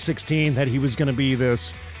 2016 that he was going to be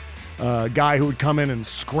this guy who would come in and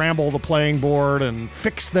scramble the playing board and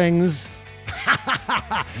fix things.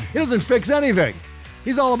 He doesn't fix anything.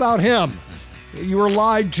 He's all about him. You were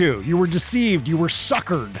lied to. You were deceived. You were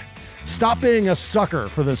suckered. Stop being a sucker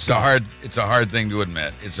for this guy. It's a hard thing to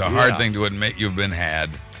admit. It's a hard thing to admit you've been had.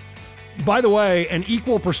 By the way, an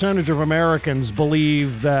equal percentage of Americans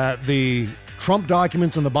believe that the Trump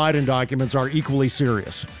documents and the Biden documents are equally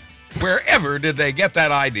serious. Wherever did they get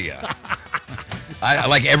that idea?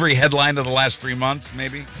 Like every headline of the last 3 months,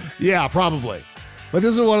 maybe? Yeah, probably. But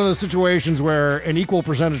this is one of those situations where an equal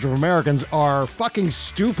percentage of Americans are fucking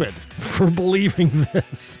stupid for believing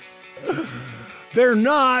this. They're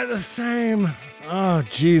not the same. Oh,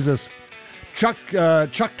 Jesus. Chuck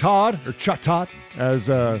Todd, as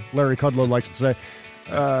Larry Kudlow likes to say,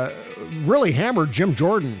 really hammered Jim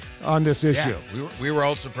Jordan on this issue. Yeah, we were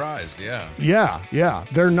all surprised, yeah. Yeah.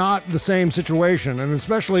 They're not the same situation, and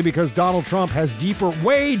especially because Donald Trump has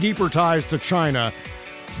way deeper ties to China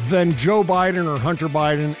than Joe Biden or Hunter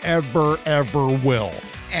Biden ever will.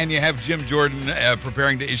 And you have Jim Jordan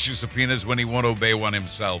preparing to issue subpoenas when he won't obey one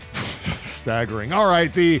himself. Staggering. All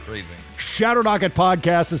right, the Crazy. Shadow Docket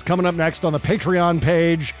podcast is coming up next on the Patreon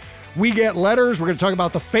page. We get letters. We're going to talk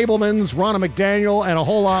about the Fablemans, Ronna McDaniel, and a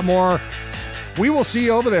whole lot more. We will see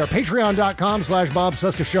you over there. Patreon.com/Bob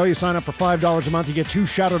Cesca Show. You sign up for $5 a month. You get 2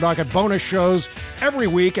 Shadow Docket bonus shows every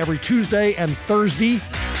week, every Tuesday and Thursday.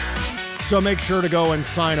 So make sure to go and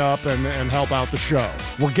sign up and help out the show.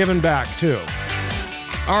 We're giving back, too.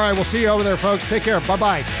 All right, we'll see you over there, folks. Take care.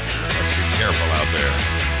 Bye-bye. Let's be careful out there.